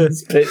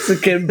Evans, Pits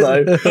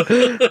akimbo.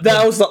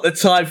 Now's not the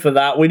time for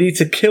that. We need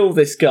to kill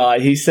this guy,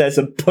 he says,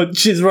 and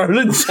punches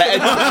Roland's head.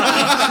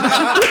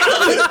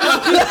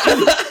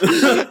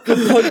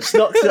 The punch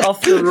knocks it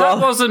off the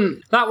rock.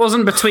 That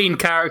wasn't between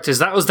characters.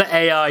 That was the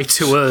AI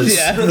to us.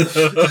 Yeah.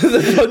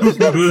 The punch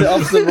knocks it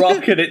off the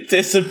rock and it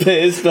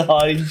disappears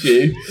behind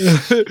you.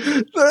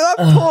 That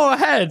poor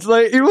head,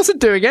 he wasn't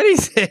doing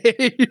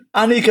anything.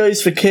 Annie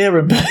goes for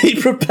Kieran, but he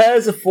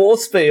prepares a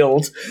force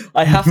field.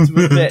 I have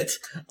to admit,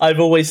 I've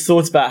always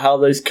thought about how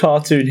those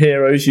cartoon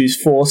heroes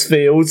use force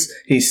fields,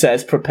 he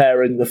says,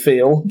 preparing the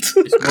field.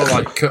 It's more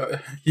like...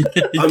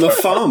 I'm a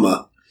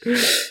farmer.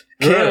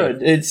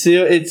 Kieran,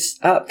 it's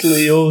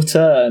aptly your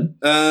turn.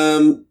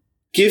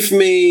 Give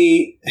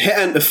me... Hit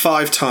enter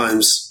 5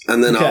 times,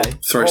 and then I'll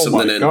throw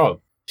something in.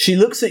 God. She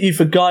looks at you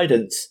for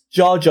guidance.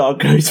 Jar Jar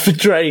goes for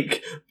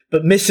Drake,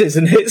 but misses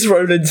and hits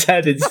Roland's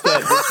head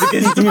instead, which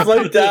begins to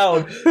float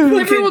down.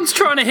 Everyone's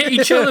trying to hit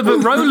each other,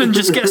 but Roland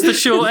just gets the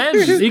short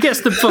end. He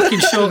gets the fucking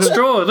short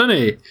straw, doesn't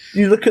he?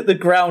 You look at the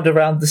ground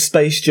around the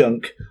space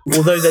junk.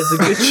 Although there's a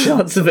good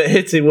chance of it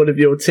hitting one of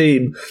your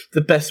team,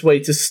 the best way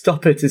to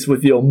stop it is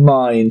with your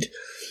mind.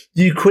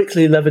 You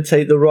quickly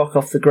levitate the rock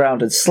off the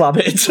ground and slam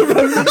it into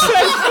Roland's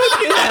head.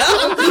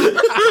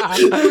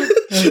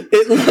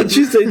 It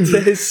launches into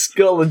his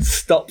skull and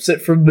stops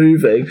it from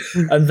moving,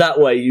 and that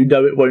way you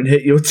know it won't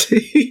hit your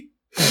team.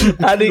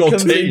 Annie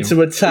comes in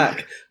to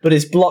attack, but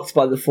is blocked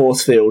by the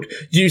force field.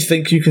 You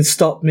think you can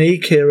stop me?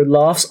 Kieran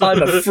laughs.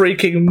 I'm a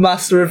freaking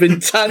master of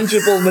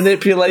intangible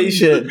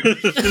manipulation.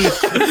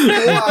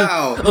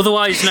 Wow.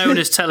 Otherwise known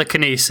as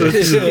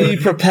telekinesis. He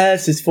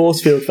prepares his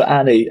force field for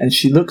Annie, and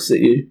she looks at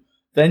you.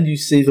 Then you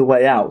see the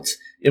way out.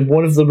 In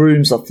one of the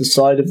rooms off the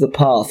side of the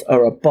path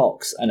are a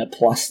box and a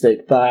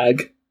plastic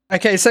bag.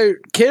 Okay, so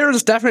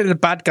Kieran's definitely the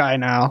bad guy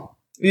now.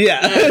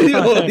 Yeah.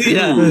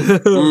 Yeah.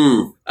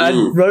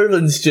 And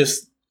Roland's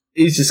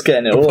he's just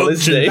getting it all,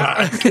 isn't he?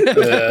 Right,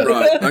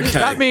 okay.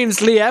 That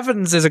means Lee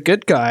Evans is a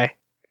good guy.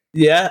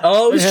 Yeah.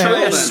 Oh, Yeah,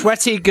 sure. a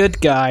sweaty good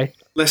guy.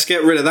 Let's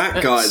get rid of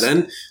that guy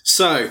then.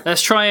 So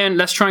Let's try and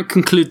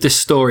conclude this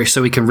story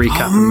so we can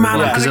recap and move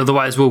on, because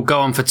otherwise we'll go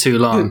on for too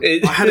long.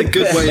 I had a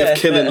good way of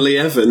killing Lee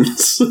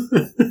Evans.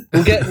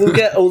 We'll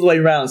get all the way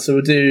round. So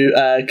we'll do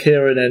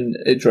Kieran and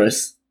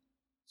Idris.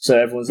 So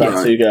everyone's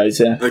like two guys,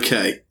 yeah.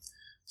 Okay.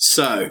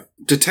 So,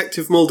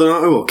 Detective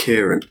Maldonado or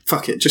Kieran?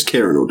 Fuck it, just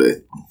Kieran will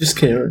do. Just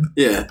Kieran.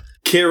 Yeah.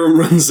 Kieran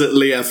runs at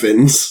Lee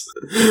Evans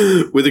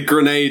with a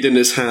grenade in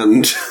his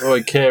hand.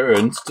 Oh,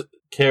 Kieran,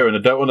 I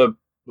don't want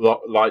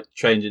to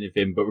change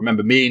anything, but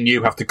remember, me and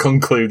you have to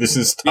conclude this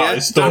entire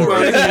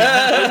story.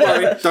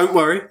 Don't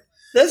worry.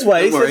 There's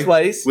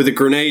ways. With a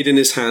grenade in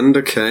his hand,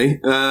 okay.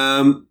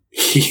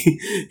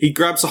 He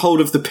grabs a hold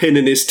of the pin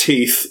in his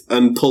teeth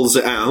and pulls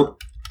it out.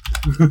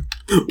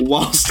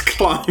 Whilst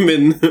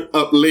climbing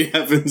up Lee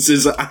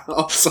Evans'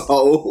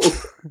 asshole.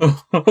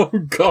 Oh,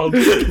 God.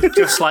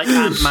 Just like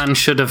Ant-Man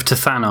should have to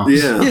Thanos.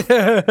 Yeah.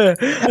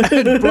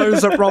 And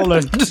blows up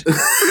Roland.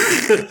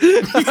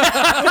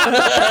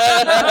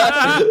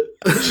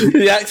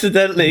 He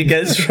accidentally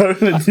gets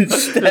Roland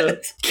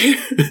instead.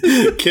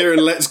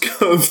 Kieran lets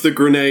go of the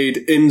grenade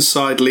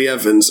inside Lee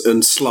Evans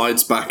and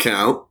slides back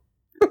out.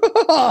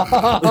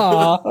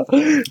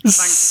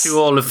 Thanks to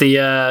all of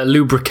the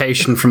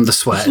lubrication from the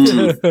sweat.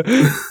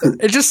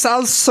 It just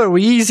sounds so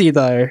easy,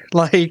 though.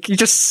 Like, you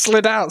just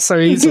slid out so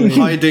easily.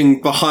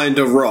 Hiding behind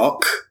a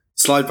rock.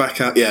 Slide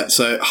back out, yeah.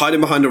 So,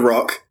 hiding behind a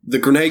rock. The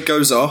grenade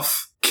goes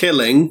off,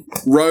 killing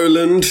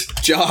Roland,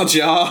 Jar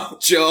Jar,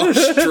 Josh,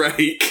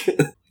 Drake.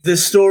 The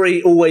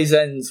story always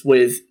ends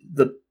with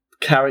the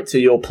character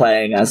you're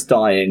playing as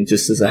dying,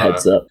 just as a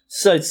heads up.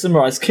 So, to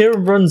summarise,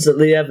 Kieran runs at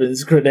Lee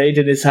Evans, grenade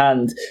in his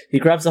hand. He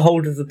grabs a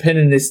hold of the pin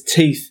in his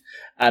teeth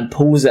and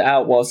pulls it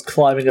out whilst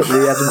climbing up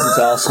Lee Evans'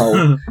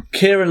 asshole.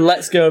 Kieran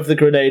lets go of the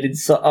grenade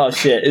inside. Oh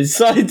shit!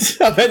 Inside.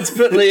 I meant to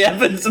put Lee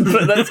Evans and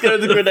let's go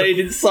of the grenade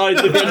inside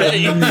the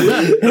grenade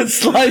and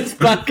slides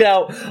back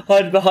out,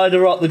 hiding behind a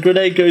rock. The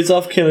grenade goes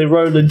off, killing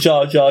Roland,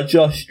 Jar Jar,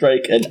 Josh,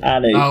 Drake, and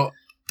Annie. Oh,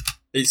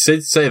 it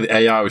said say the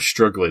AI was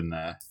struggling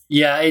there.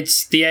 Yeah,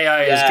 it's the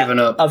AI has given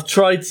up. I've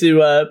tried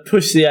to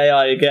push the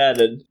AI again,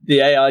 and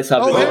the AI's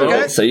having there we go.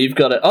 it. So you've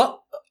got it. Oh.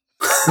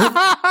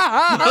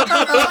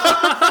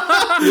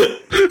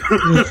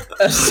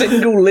 A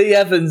single Lee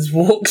Evans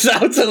walks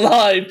out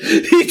alive.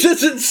 He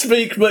doesn't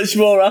speak much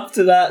more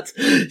after that.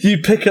 You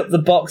pick up the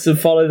box and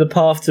follow the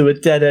path to a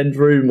dead-end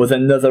room with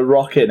another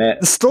rock in it.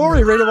 The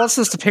story really wants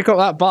us to pick up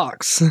that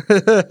box.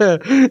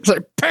 It's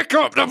like, pick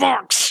up the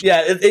box!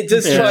 Yeah, it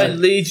does try and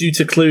lead you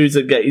to clues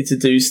and get you to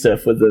do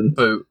stuff with them.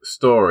 So,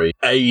 story.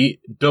 A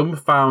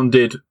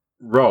dumbfounded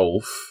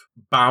Rolf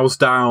bows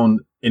down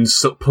in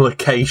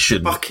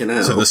supplication Fucking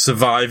hell. to the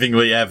surviving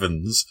Lee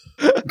Evans,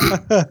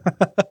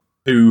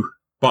 who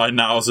by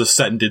now has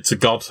ascended to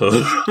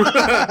godhood,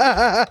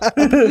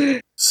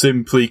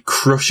 simply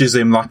crushes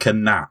him like a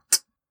gnat.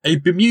 A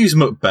bemused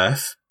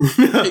Macbeth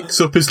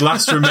picks up his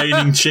last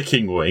remaining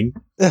chicken wing.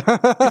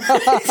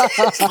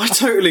 I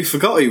totally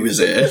forgot he was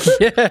here.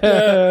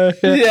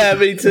 Yeah,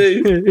 me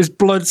too. His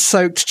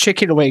blood-soaked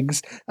chicken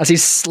wings as he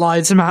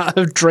slides them out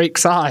of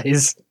Drake's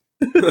eyes.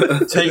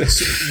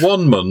 Takes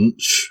one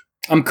munch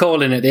I'm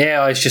calling it. The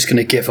AI is just going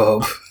to give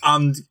up.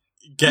 and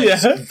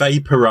gets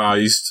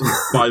vaporized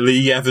by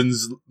Lee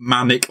Evans'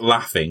 manic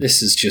laughing.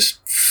 This is just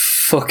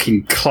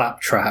fucking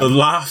claptrap. The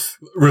laugh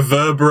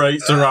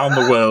reverberates around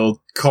the world,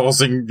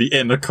 causing the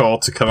inner core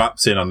to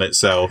collapse in on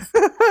itself.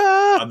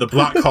 And the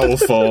black hole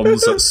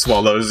forms that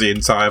swallows the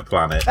entire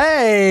planet.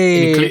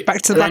 Hey!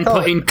 Back to the then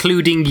black hole.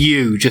 including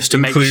you, just to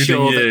make Including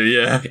sure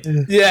you,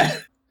 that... Yeah.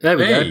 There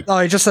we Hey. go. Oh,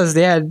 he just says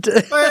the end. So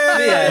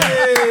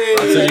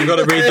you've got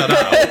to read that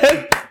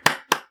out.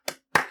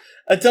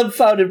 A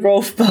dumbfounded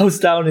Rolf bows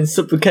down in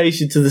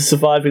supplication to the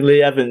surviving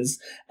Lee Evans.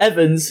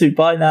 Evans, who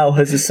by now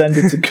has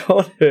ascended to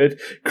godhood,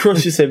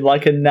 crushes him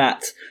like a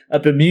gnat. A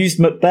bemused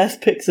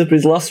Macbeth picks up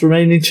his last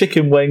remaining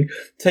chicken wing,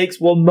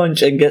 takes one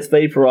munch and gets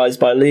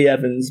vaporized by Lee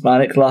Evans'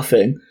 manic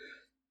laughing.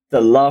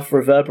 The laugh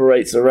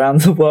reverberates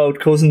around the world,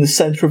 causing the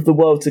centre of the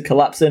world to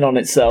collapse in on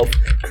itself,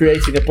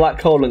 creating a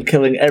black hole and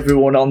killing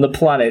everyone on the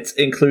planet,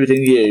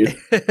 including you.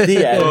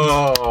 The end.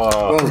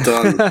 Oh. Well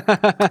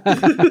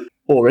done.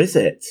 Or is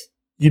it?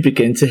 You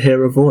begin to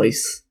hear a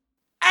voice.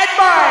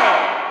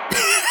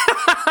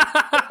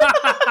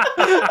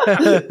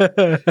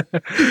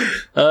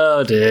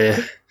 Oh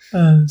dear.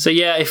 So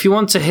yeah, if you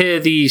want to hear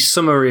the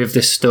summary of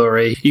this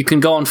story, you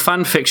can go on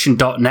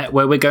fanfiction.net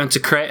where we're going to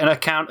create an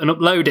account and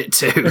upload it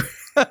to.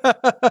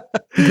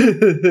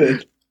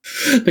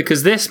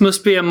 Because this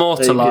must be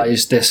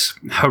immortalised, this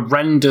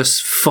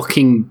horrendous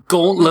fucking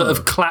gauntlet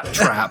of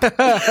claptrap.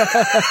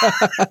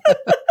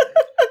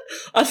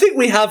 I think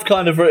we have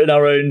kind of written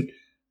our own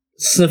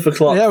sniffer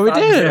clock. Yeah, we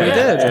did. fanfic. We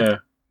did. Yeah.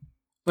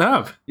 We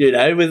have. You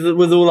know,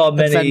 with all our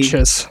many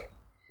Adventures.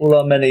 all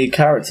our many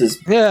characters.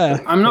 Yeah.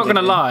 I'm not going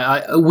to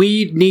lie.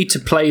 We need to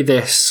play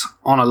this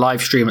on a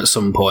live stream at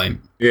some point.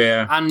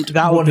 Yeah. And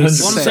That would be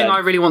 100%. one thing I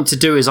really want to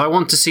do is I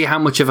want to see how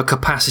much of a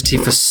capacity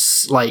for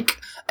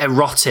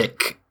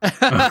erotic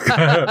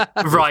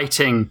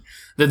writing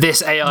that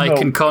this AI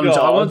can conjure. God.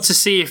 I want to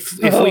see if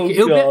Oh, we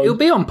it'll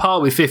be on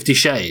par with 50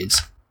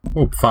 Shades.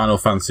 Oh, Final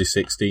Fantasy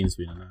 16's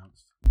been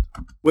announced.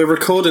 We're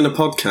recording a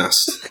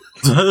podcast.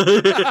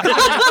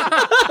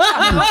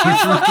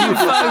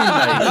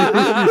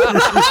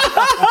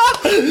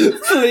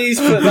 Please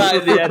put that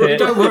in the edit.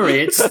 Don't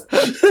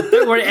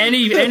worry,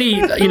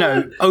 any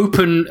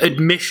open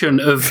admission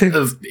of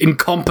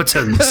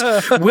incompetence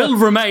will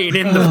remain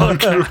in the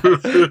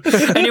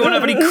podcast. Anyone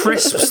have any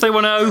crisps they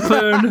want to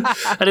open?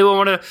 Anyone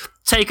want to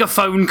take a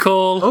phone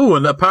call? Oh,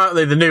 and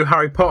apparently the new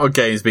Harry Potter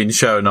game's been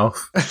shown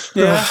off.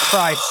 Yeah.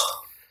 Christ.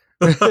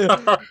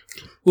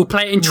 We'll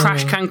play it in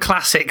Trash Can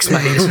Classics,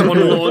 mate,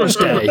 on launch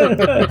day.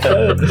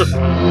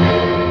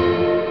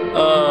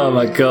 Oh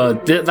my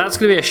god, that's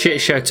going to be a shit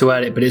show to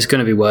edit, but it's going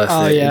to be worth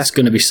it. Yeah. It's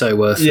going to be so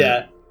worth it.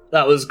 Yeah,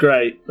 that was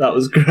great.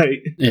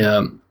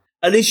 Yeah.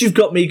 At least you've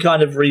got me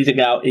kind of reading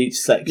out each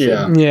section.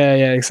 Yeah.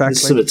 Yeah, exactly.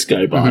 There's something to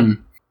go by. Mhm.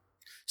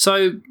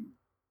 So,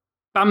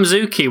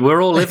 Bamzooki,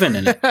 we're all living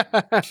in it.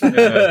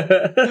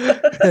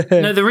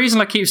 No, the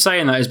reason I keep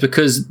saying that is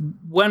because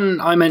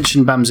when I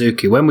mentioned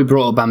Bamzooki, when we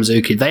brought up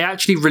Bamzooki, they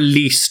actually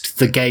released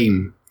the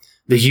game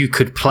that you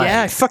could play.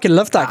 Yeah, I fucking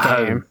love that at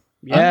game. home.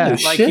 Yeah. Oh,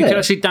 Like, shit. you could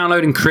actually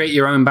download and create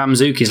your own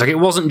Bamzookis. Like, it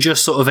wasn't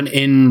just sort of an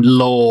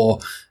in-law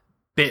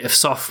bit of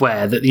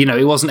software that,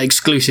 it wasn't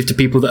exclusive to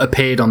people that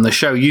appeared on the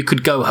show. You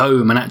could go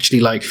home and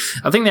actually, I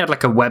think they had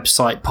like a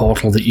website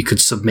portal that you could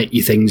submit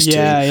your things to.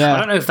 Yeah. I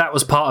don't know if that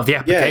was part of the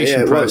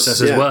application it process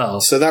was, as well.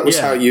 So that was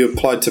Yeah. how you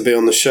applied to be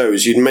on the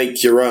shows. You'd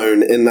make your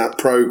own in that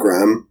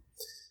program,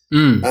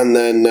 Mm. and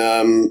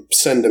then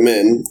send them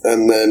in,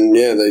 and then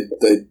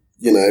they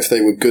if they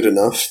were good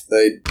enough,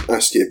 they'd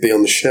ask you to be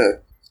on the show.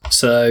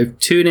 So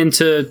tune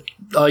into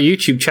our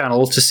YouTube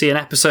channel to see an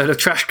episode of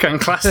Trash Can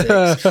Classics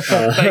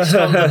based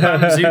on the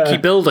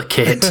Bamzooki Builder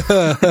Kit.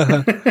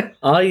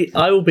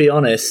 I will be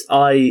honest,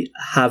 I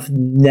have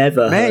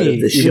never heard of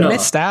this you show.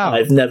 missed out.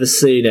 I've never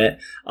seen it.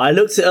 I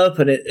looked it up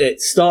and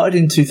it started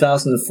in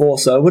 2004,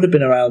 so I would have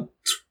been around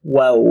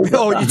 12.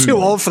 Oh, you're too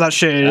old for that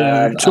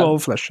shit. Too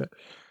old for that shit.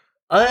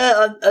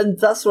 And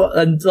that's what,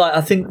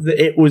 I think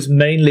that it was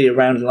mainly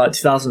around in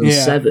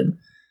 2007.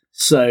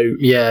 So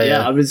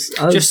Yeah. I was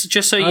Just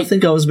so I you,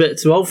 think I was a bit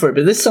too old for it,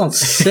 but this sounds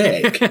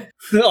sick.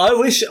 I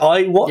wish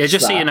I watched. yeah,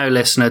 just so you know,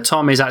 listener,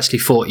 Tom is actually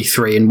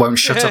 43 and won't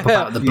shut up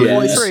about the blues. Yeah.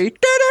 43.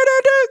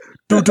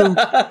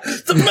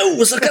 the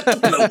blues. I got the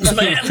blues,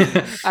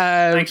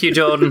 man. Thank you,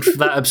 Jordan, for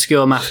that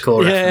obscure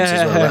mathcore reference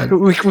as well. then.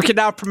 We can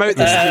now promote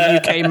this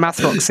to the UK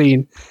math rock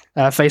scene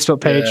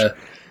Facebook page. Yeah.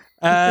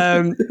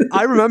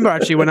 I remember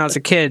actually when I was a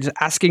kid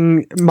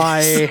asking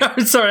my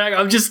Sorry,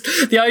 I'm just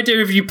the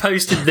idea of you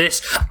posted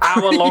this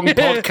hour-long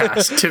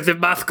podcast to the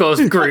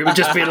Mathcores group and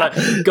just being like,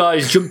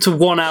 guys, jump to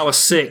 1 hour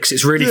 6.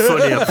 It's really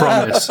funny, I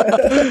promise.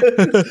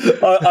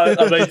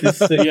 I made this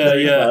sick.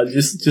 Yeah.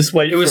 Just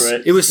wait for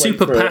it. It was Just wait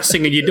super for it.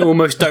 passing, and you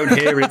almost don't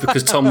hear it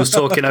because Tom was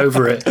talking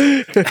over it.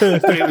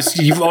 But it was,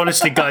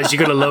 honestly, guys,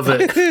 you're gonna love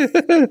it.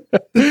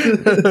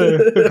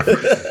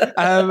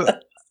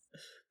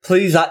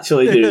 Please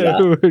actually do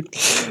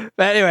that.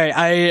 But anyway,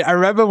 I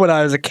remember when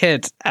I was a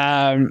kid.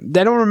 Then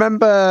I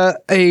remember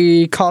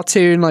a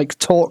cartoon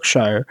talk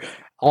show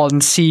on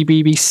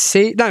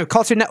CBBC. No,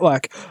 Cartoon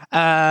Network.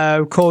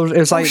 Called it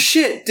was Oh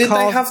shit! Did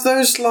they have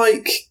those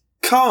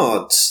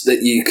cards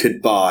that you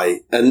could buy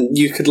and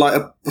you could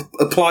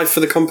apply for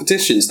the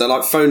competitions? They're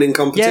like phone-in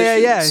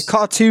competitions. Yeah.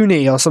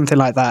 Cartoony or something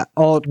like that.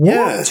 Or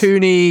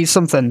Toony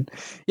something.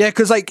 Yeah,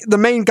 because the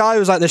main guy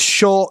was this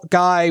short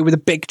guy with a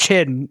big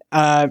chin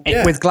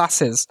with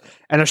glasses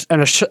and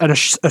a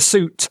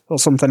suit or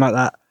something like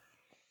that.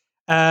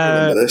 I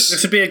remember this.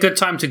 This would be a good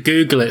time to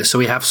Google it so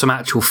we have some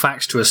actual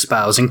facts to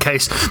espouse in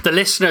case the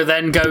listener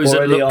then goes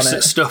Already and looks on at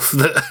it. stuff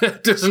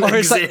that doesn't Or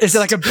exist. is it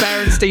like a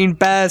Berenstein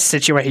Bears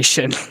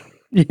situation?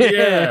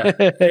 Yeah.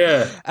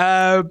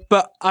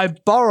 But I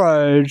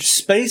borrowed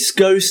Space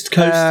Ghost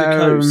Coast to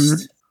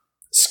Coast.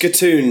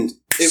 Skatoon.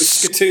 It was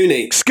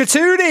Skatoony.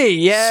 Skatoony.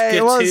 Yeah,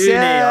 it was. Skatoony,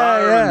 I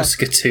remember Yeah.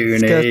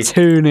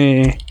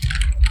 Skatoony.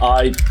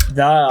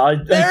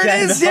 Skatoony. There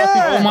it is.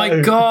 Yeah. Oh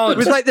my god!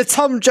 With the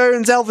Tom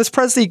Jones Elvis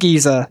Presley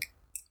geezer.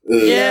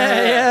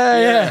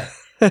 Yeah.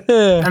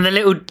 And the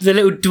little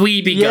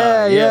dweeby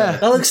guy. Yeah.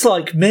 That looks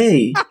like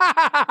me.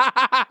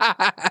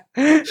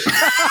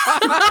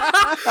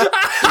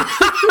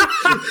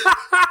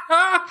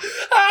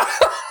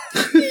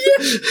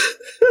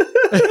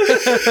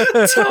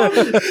 Tom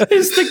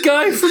is the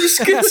guy from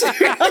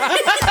Skatoon.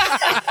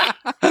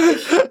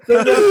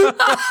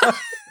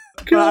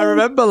 But I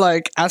remember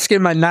like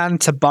asking my nan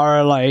to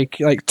borrow like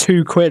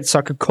 £2 so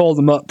I could call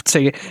them up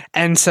to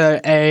enter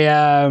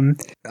a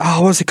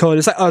what's it called?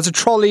 It's a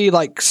trolley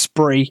like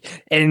spree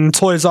in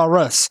Toys R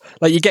Us.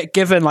 Like you get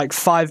given like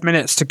 5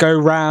 minutes to go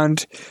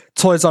round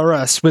Toys R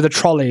Us with a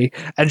trolley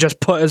and just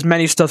put as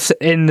many stuff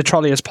in the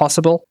trolley as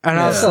possible. And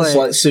I was sounds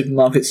like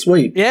supermarket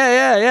sweep.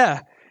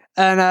 Yeah.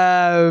 And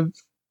I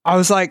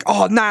was like,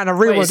 oh, Nan, I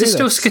really want to do this.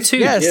 Is it still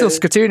Skatoony? Yeah, it's still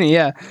Skatoony,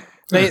 yeah.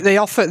 They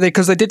offer,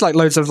 because they did like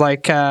loads of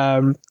like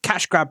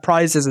cash grab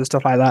prizes and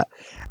stuff like that.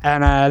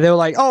 And they were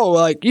like, oh,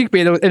 like you could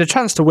be in a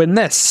chance to win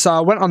this. So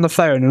I went on the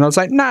phone and I was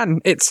like,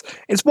 Nan, it's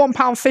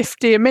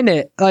 £1.50 a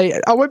minute. Like,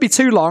 I won't be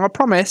too long, I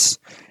promise.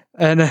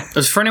 And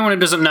as for anyone who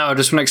doesn't know, I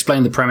just want to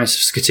explain the premise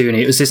of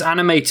Skatoony. It was this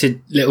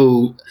animated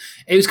little.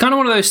 It was kind of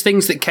one of those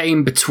things that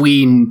came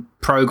between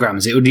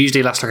programs. It would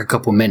usually last like a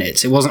couple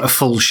minutes. It wasn't a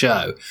full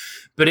show,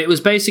 but it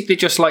was basically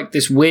just like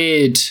this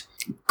weird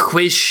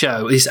quiz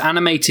show, this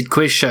animated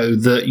quiz show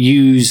that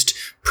used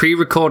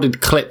pre-recorded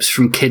clips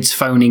from kids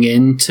phoning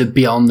in to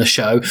be on the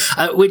show,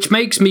 which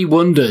makes me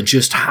wonder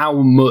just how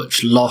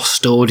much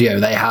lost audio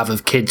they have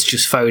of kids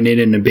just phoning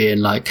in and being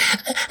like,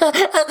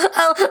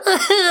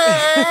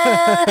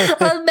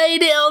 I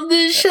made it on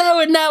this show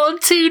and now I'm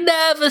too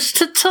nervous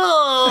to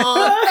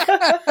talk.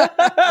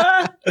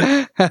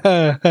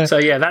 So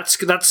yeah, that's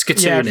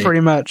Skatoony. Yeah,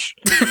 pretty much.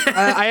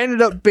 I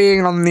ended up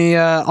being on the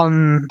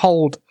on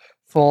hold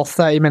for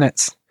 30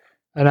 minutes.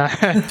 And I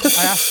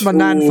asked my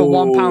nan for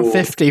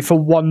 £1.50 for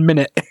 1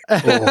 minute.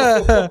 And,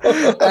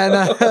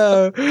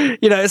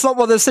 it's not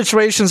one of those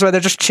situations where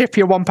they just chip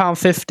you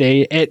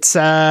 £1.50. It's,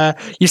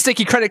 you stick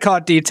your credit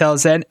card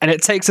details in and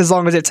it takes as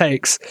long as it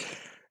takes.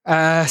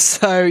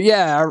 So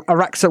yeah, I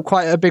racked up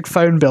quite a big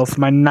phone bill for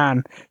my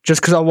nan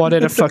just because I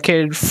wanted a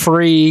fucking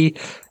free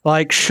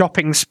like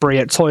shopping spree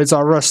at Toys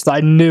R Us that I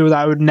knew that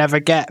I would never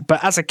get.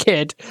 But as a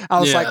kid, I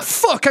was like,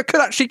 fuck, I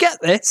could actually get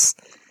this.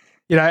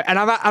 And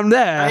I'm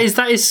there.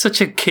 That is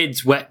such a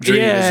kid's wet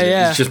dream, isn't it?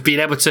 Yeah. It's just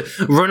being able to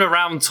run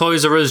around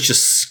Toys R Us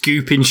just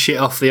scooping shit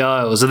off the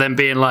aisles and then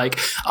being like,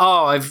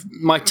 oh,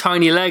 my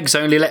tiny legs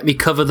only let me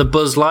cover the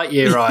Buzz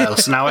Lightyear aisle,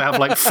 so now I have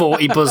like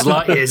 40 Buzz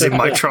Lightyears in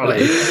my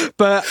trolley.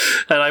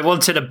 And I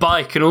wanted a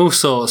bike and all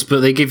sorts,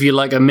 but they give you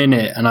like a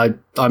minute and I'm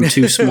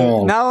too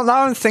small. Now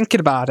I'm thinking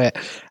about it.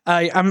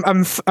 I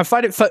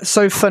find it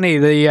so funny,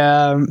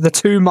 the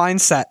two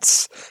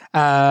mindsets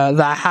that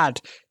I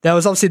had. There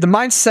was obviously the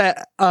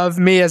mindset of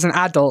me as an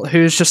adult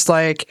who's just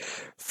like,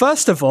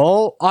 first of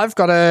all, I've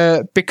got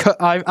to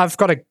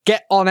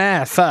get on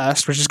air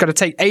first, which is going to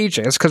take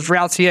ages because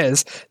reality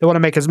is they want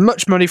to make as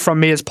much money from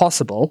me as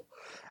possible.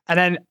 And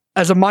then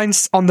as a the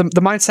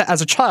mindset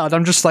as a child,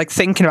 I'm just like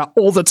thinking about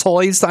all the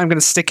toys that I'm going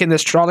to stick in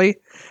this trolley.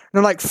 And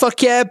I'm like,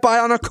 fuck yeah,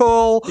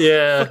 Bionicle,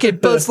 fucking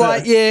Buzz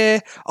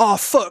Lightyear, oh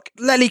fuck,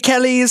 Lenny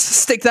Kelly's,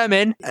 stick them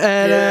in.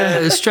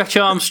 Stretch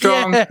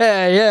Armstrong.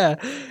 Yeah.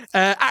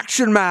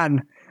 Action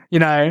Man,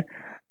 Yeah,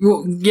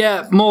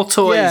 more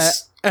toys. Yeah,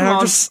 Come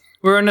on.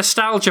 We're a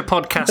nostalgia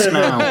podcast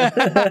now.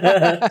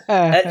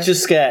 Etch a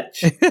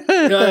sketch.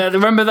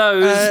 Remember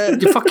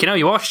those? Fucking hell,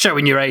 you are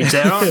showing your age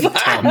there, aren't you,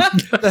 Tom?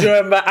 Do you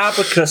remember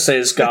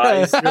abacuses,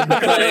 guys? No.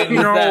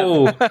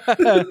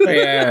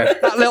 Yeah.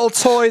 That little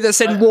toy that's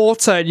in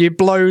water and you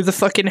blow the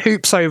fucking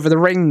hoops over the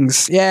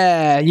rings.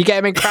 Yeah, you get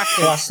them in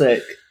cracking.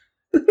 Classic.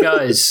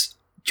 Guys,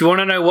 do you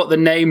want to know what the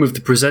name of the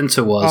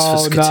presenter was for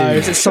Skatoony? No,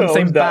 is it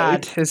something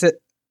bad? Is it?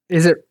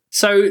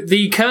 So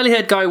the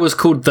curly-haired guy was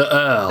called the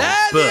Earl.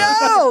 The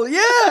Earl,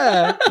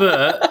 yeah.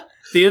 But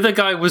the other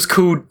guy was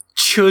called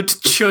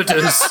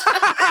Chudders.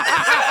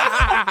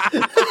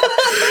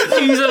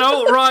 He's an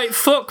alt-right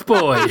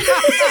fuckboy.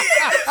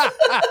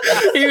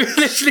 He would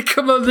literally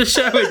come on the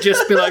show and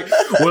just be like,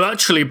 well,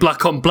 actually,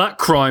 black-on-black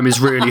crime is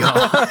really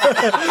hard.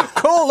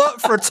 Call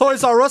up for a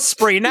Toys R Us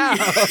spree now.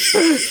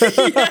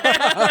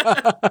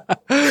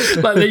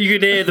 Like then you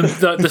could hear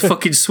the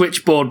fucking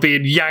switchboard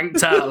being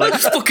yanked out. Like,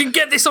 fucking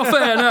get this off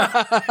air now.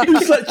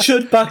 Just let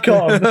Chud back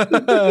on.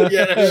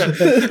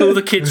 Yeah. All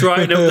the kids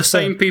writing up, the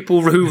same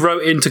people who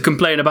wrote in to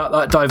complain about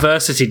that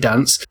diversity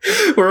dance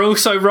were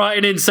also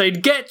writing in saying,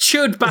 get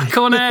Chud back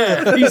on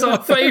air. He's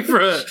our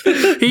favourite.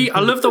 I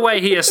love the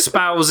way he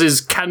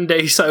espouses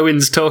Candace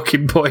Owens'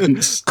 talking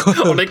points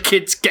on a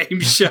kids'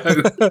 game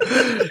show.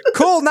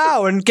 Call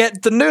now and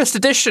get the newest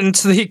addition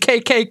to the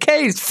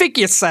KKK's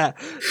figure set,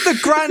 the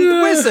Grand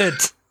Wizard.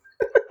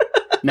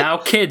 Now,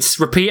 kids,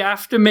 repeat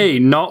after me.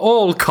 Not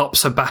all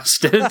cops are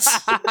bastards.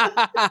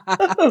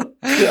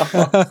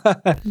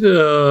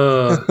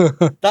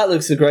 That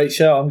looks a great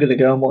show. I'm going to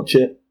go and watch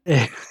it.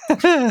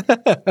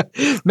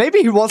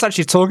 Maybe he was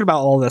actually talking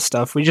about all this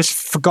stuff. We just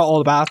forgot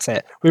all about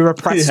it. We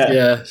repressed it.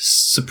 Yeah,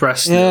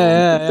 suppressed it.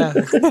 Yeah.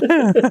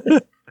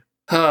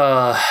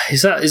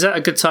 Is that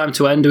a good time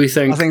to end, do we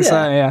think? I think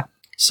so, yeah.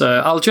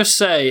 So I'll just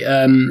say,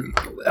 I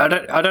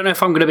don't know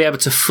if I'm going to be able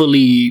to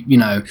fully,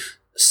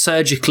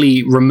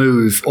 surgically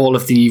remove all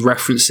of the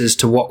references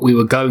to what we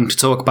were going to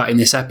talk about in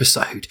this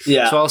episode.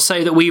 Yeah. So I'll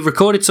say that we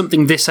recorded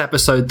something this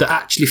episode that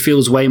actually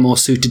feels way more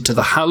suited to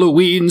the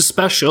Halloween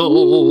special.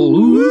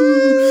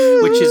 Ooh.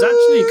 which is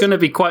actually going to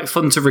be quite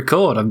fun to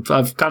record.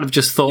 I've kind of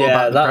just thought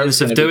about the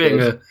premise of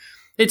doing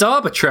it's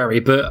arbitrary,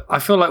 but I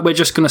feel like we're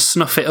just going to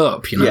snuff it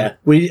up, you know?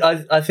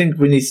 Yeah, I think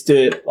we need to do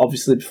it,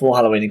 obviously, before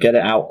Halloween and get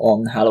it out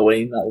on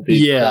Halloween. That would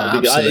be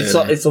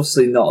absolutely. It's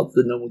obviously not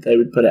the normal day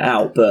we'd put it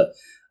out, but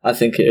I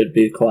think it would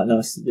be quite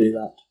nice to do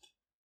that.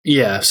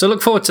 Yeah, so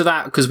look forward to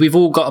that, because we've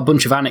all got a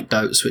bunch of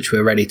anecdotes which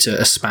we're ready to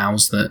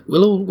espouse that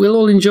we'll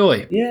all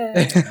enjoy.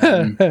 Yeah.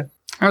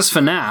 As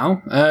for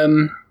now,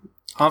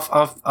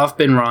 I've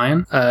been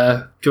Ryan.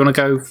 Do you want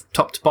to go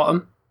top to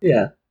bottom?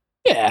 Yeah.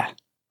 Yeah.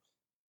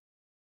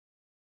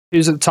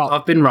 Who's at the top?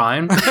 I've been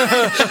Ryan.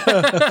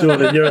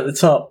 Jordan, you're at the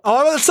top. Oh,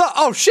 I'm at the top.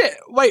 Oh, shit.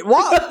 Wait,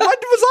 what? When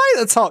was I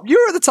at the top? You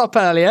were at the top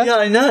earlier. Yeah,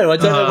 I know. I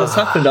don't know what's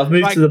happened. I've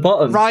moved to the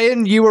bottom.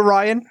 Ryan, you were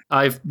Ryan?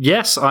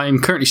 Yes, I'm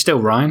currently still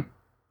Ryan.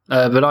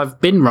 But I've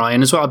been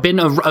Ryan as well. I've been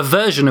a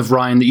version of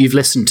Ryan that you've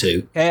listened to.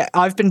 Okay,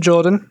 I've been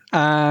Jordan.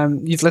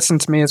 You've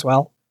listened to me as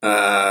well.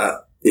 Yeah,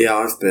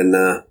 I've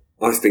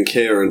been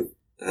Kieran,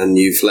 and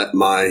you've let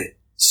my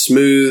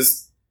smooth,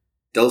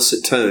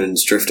 dulcet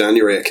tones drift down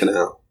your ear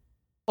canal.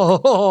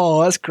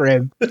 Oh, that's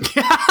grim.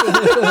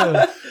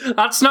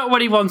 That's not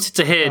what he wanted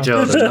to hear,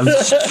 Jordan.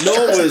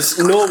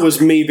 Nor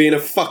was me being a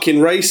fucking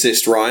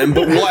racist, Ryan,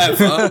 but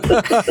whatever.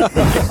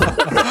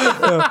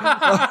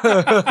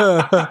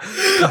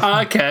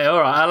 Okay,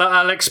 all right.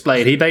 I'll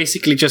explain. He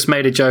basically just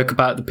made a joke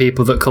about the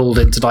people that called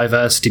into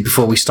diversity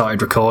before we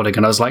started recording,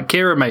 and I was like,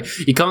 Kieran, mate,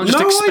 you can't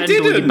just expend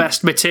all your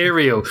best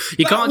material.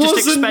 You can't just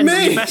expend all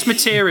your best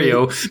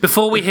material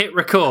before we hit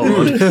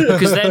record,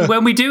 because then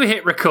when we do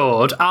hit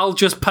record, I'll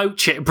just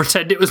poach it and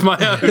pretend it was my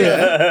own.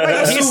 Yeah.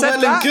 That's all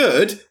well and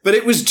good, but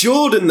it was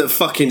Jordan that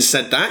fucking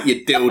said that,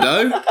 you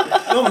dildo,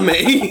 not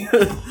me.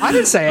 I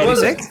didn't say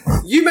anything.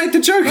 You made the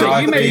joke.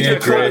 Right, you made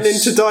it crying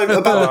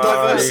about the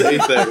diversity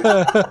thing.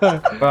 There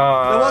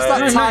was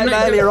that time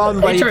earlier on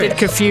where you did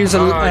confuse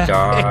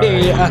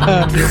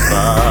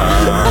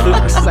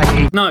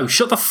No,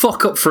 shut the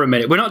fuck up for a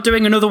minute. We're not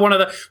doing another one of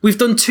the... We've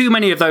done too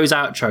many of those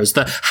outros.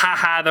 The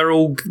ha-ha, they're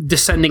all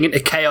descending into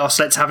chaos,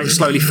 let's have it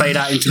slowly fade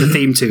out into the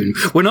theme tune.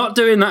 We're not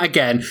doing that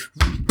again.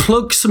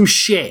 Plug some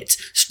shit.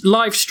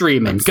 Live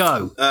streaming,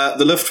 go.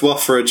 The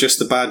Luftwaffe are just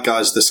the bad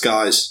guys of the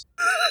skies.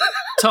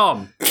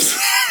 Tom.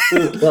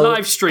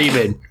 Live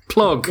streaming.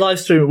 Plug. Live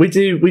streaming. We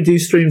do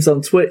streams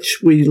on Twitch.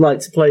 We like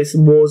to play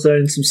some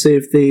Warzone, some Sea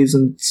of Thieves,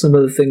 and some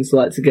other things we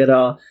like to get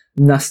our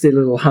nasty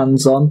little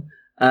hands on.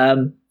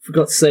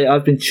 Forgot to say,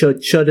 I've been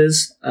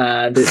Chudders,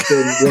 and it's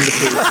been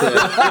wonderful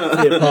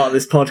to be a part of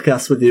this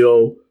podcast with you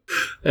all.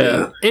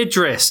 Yeah.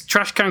 Idris,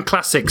 Trash Can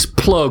Classics,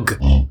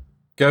 plug.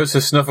 Go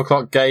to Snuff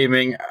O'Clock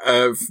Gaming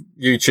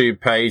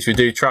YouTube page. We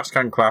do Trash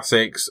Can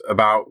Classics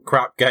about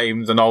crap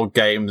games and old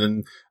games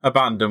and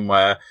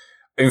abandonware.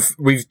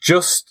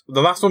 The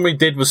last one we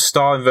did was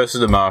Stalin versus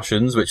the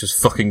Martians, which was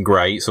fucking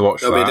great, so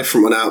watch There'll that. Be a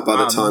different one out by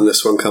the time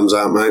this one comes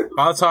out, mate.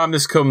 By the time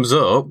this comes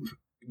up,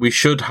 we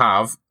should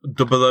have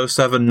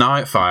 007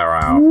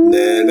 Nightfire out.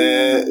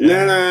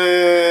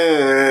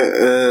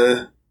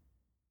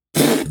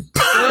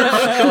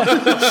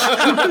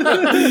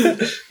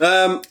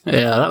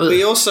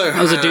 That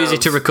was a doozy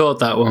to record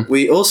that one.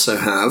 We also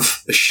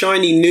have a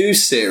shiny new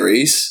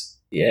series.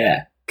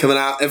 Yeah. Coming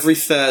out every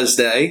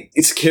Thursday.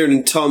 It's a Kieran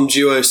and Tom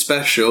duo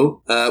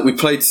special. We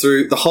played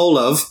through the whole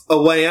of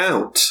A Way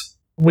Out.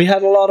 We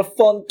had a lot of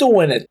fun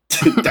doing it.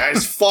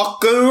 That's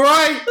fucking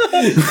right.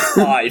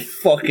 I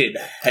fucking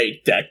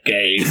hate that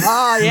game.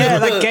 Ah, yeah,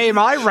 that game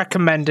I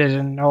recommended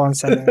and no one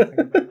said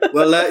anything.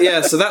 Well,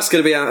 so that's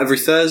going to be out every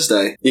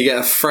Thursday. You get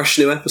a fresh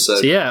new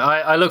episode. So yeah,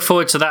 I look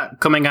forward to that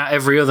coming out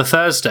every other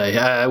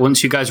Thursday,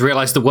 once you guys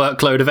realise the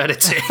workload of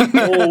editing.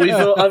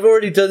 I've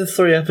already done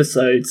 3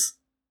 episodes.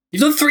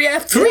 You've done 3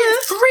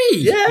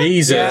 Yeah.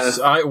 Jesus.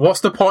 Yeah.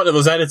 What's the point of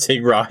us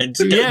editing, Ryan?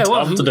 To get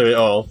Tom to do it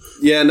all.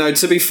 Yeah, no,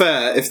 to be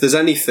fair, if there's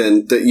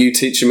anything that you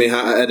teaching me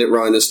how to edit,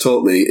 Ryan, has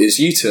taught me, is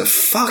you to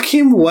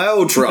fucking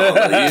well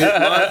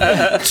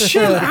drama.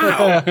 Chill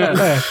out.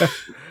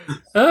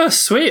 Oh,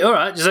 sweet. All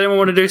right. Does anyone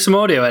want to do some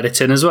audio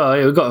editing as well?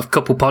 We've got a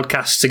couple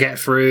podcasts to get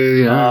through.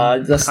 You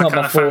know. That's not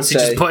my forte.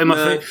 Just putting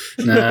my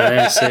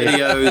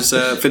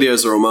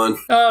videos are all mine.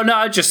 Oh no!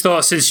 I just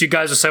thought since you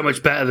guys are so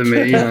much better than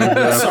me,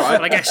 That's all right.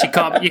 Well, I guess you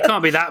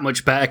can't be that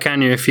much better,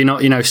 can you? If you're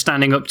not,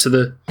 standing up to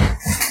the.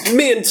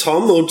 Me and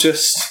Tom will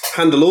just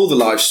handle all the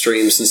live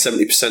streams and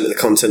 70% of the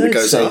content that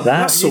goes up.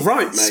 That's all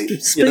right,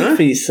 mate. Speak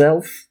for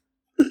yourself.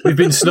 We've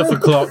been Snuff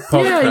O'Clock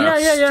podcast.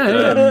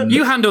 Yeah.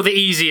 You handle the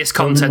easiest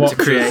content to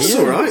create. That's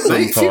all right,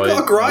 mate. If you've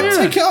got a gripe,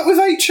 take it up with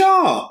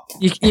HR.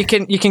 You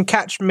can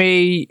catch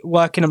me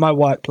working at my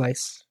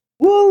workplace.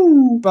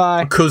 Woo!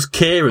 Bye. Because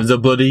Kieran's a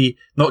bloody...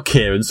 Not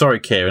Kieran, sorry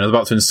Kieran, I was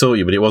about to insult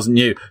you, but it wasn't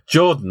you.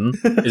 Jordan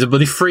is a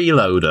bloody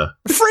freeloader.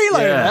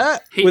 Freeloader?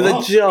 With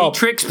a job. He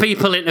tricks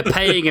people into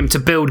paying him to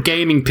build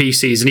gaming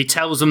PCs, and he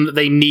tells them that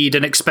they need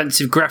an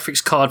expensive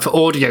graphics card for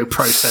audio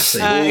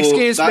processing.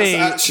 Excuse that's me.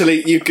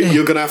 actually you're going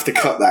to have to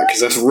cut that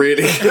because that's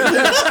really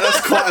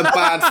that's quite a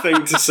bad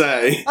thing to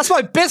say. That's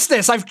my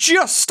business. I've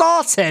just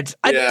started.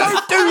 I Yeah.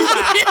 don't do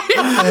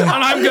that. And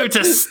I'm going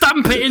to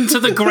stamp it into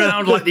the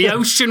ground like the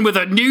ocean with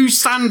a new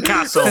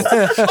sandcastle.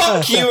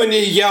 Fuck you and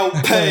your Yelp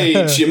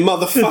page, you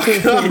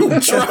motherfucker! I'm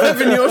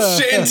driving your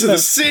shit into the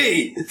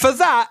sea. For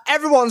that,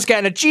 everyone's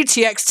getting a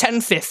GTX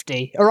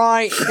 1050. All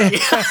right.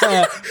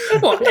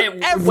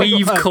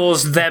 We've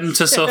caused them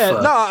to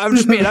suffer. No, I'm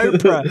just being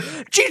Oprah.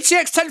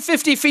 GTX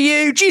 1050 for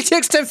you.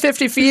 GTX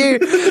 1050 for you.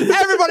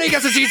 Everybody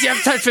gets a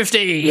GTX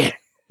 1050.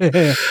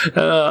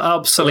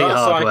 Obsolete That's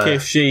hardware. like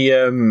if she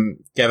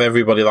gave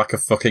everybody like a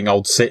fucking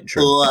old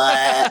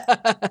Citroen.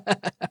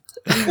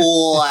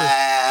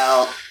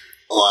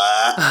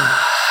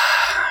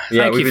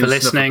 Thank we've you for been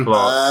listening.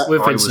 Snuffleclock.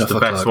 We've I been was the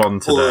best Snuffleclock. one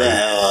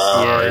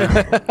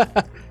today.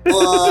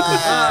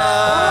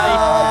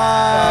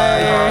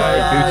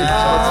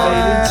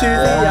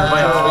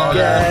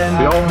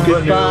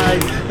 Goodbye.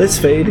 Let's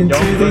fade into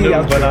the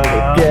outro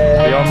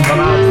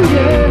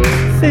again.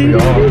 Fade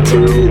into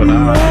the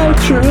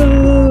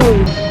outro.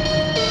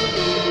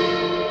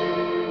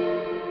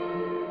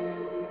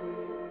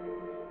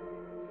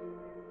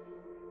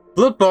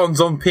 Bloodborne's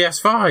on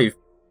PS5.